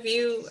Point of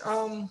View.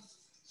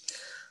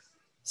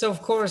 So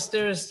of course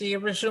there's the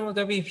original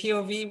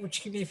WPOV,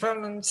 which can be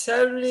found on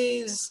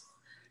Saturdays.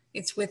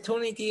 It's with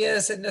Tony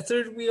Diaz and the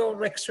Third Wheel,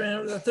 Rex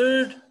Randall the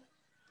Third.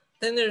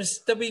 Then there's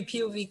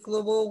WPOV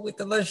Global with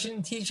the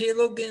legend TJ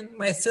Logan,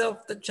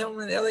 myself, the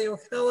gentleman Elio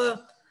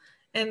Canella,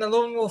 and the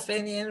Lone Wolf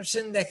Andy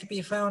Anderson that can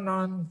be found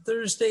on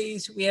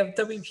Thursdays. We have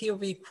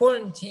WPOV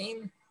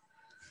Quarantine,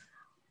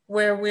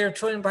 where we are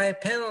joined by a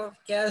panel of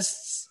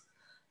guests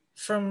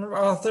from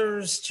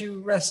authors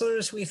to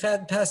wrestlers. We've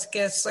had past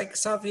guests like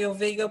Savio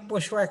Vega,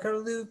 Bushwhacker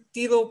Luke,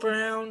 D'Lo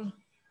Brown,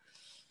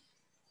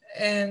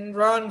 and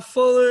Ron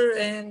Fuller,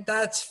 and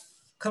that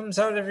comes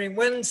out every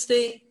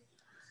Wednesday.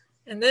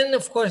 And then,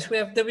 of course, we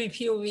have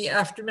WPOV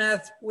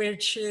Aftermath,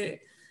 which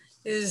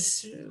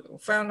is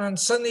found on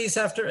Sundays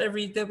after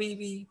every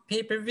WWE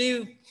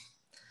pay-per-view.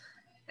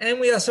 And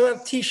we also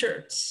have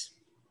T-shirts.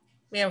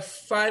 We have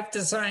 5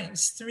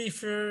 designs, 3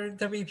 for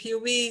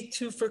WPOV,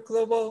 2 for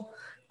Global.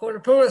 Go to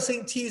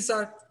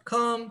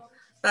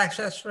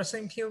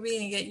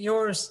ProWrestlingTees.com/WrestlingPOV and get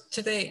yours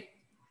today.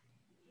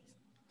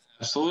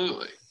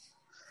 Absolutely.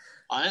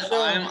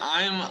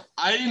 I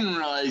didn't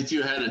realize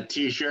you had a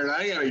T-shirt.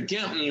 I gotta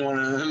get me one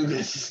of them.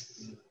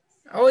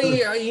 Oh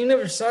yeah, you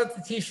never saw the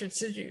T-shirts,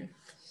 did you?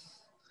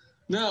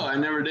 No, I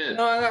never did.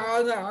 No,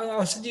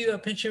 I'll send you a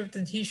picture of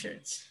the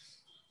T-shirts.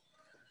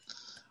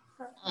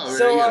 Oh,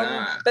 So very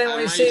good. then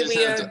we say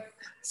we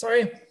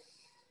sorry.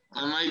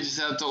 I might just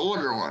have to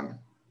order one.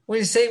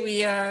 We say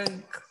we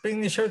bring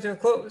the show to a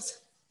close.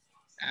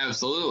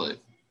 Absolutely.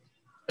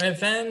 Right,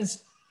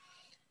 fans.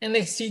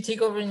 NXT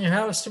TakeOver in your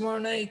house tomorrow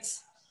night.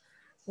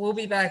 We'll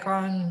be back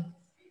on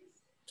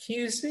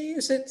Tuesday,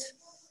 is it?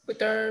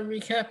 With our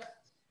recap.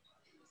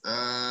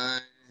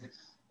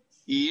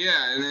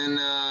 Yeah, and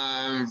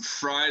then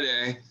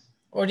Friday.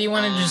 Or do you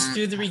want to just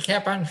do the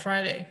recap on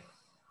Friday?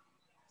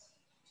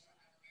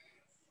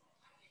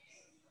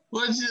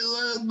 Let's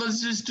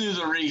just do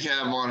the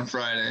recap on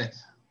Friday.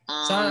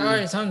 All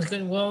right, sounds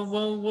good.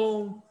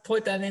 We'll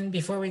put that in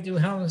before we do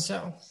Hell in a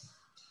Cell.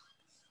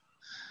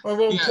 Or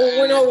we'll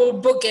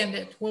bookend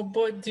it. We'll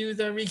do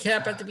the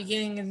recap at the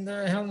beginning and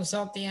the Hell in a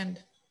Cell at the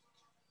end.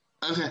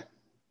 Okay.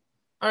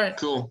 All right.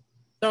 Cool.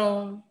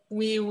 So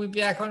we will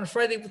be back on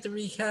Friday with the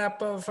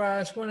recap of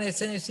tomorrow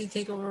night's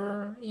NXT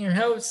TakeOver in your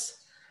house.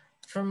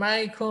 For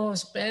my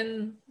co-host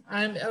Ben,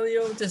 I'm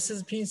Elio. This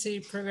is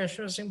PNC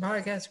Progression Wrestling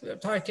Podcast. We'll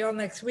talk to y'all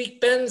next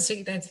week. Ben, say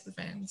goodnight to the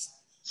fans.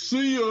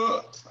 See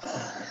ya.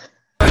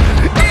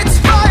 It's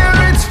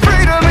fire, it's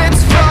freedom,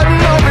 it's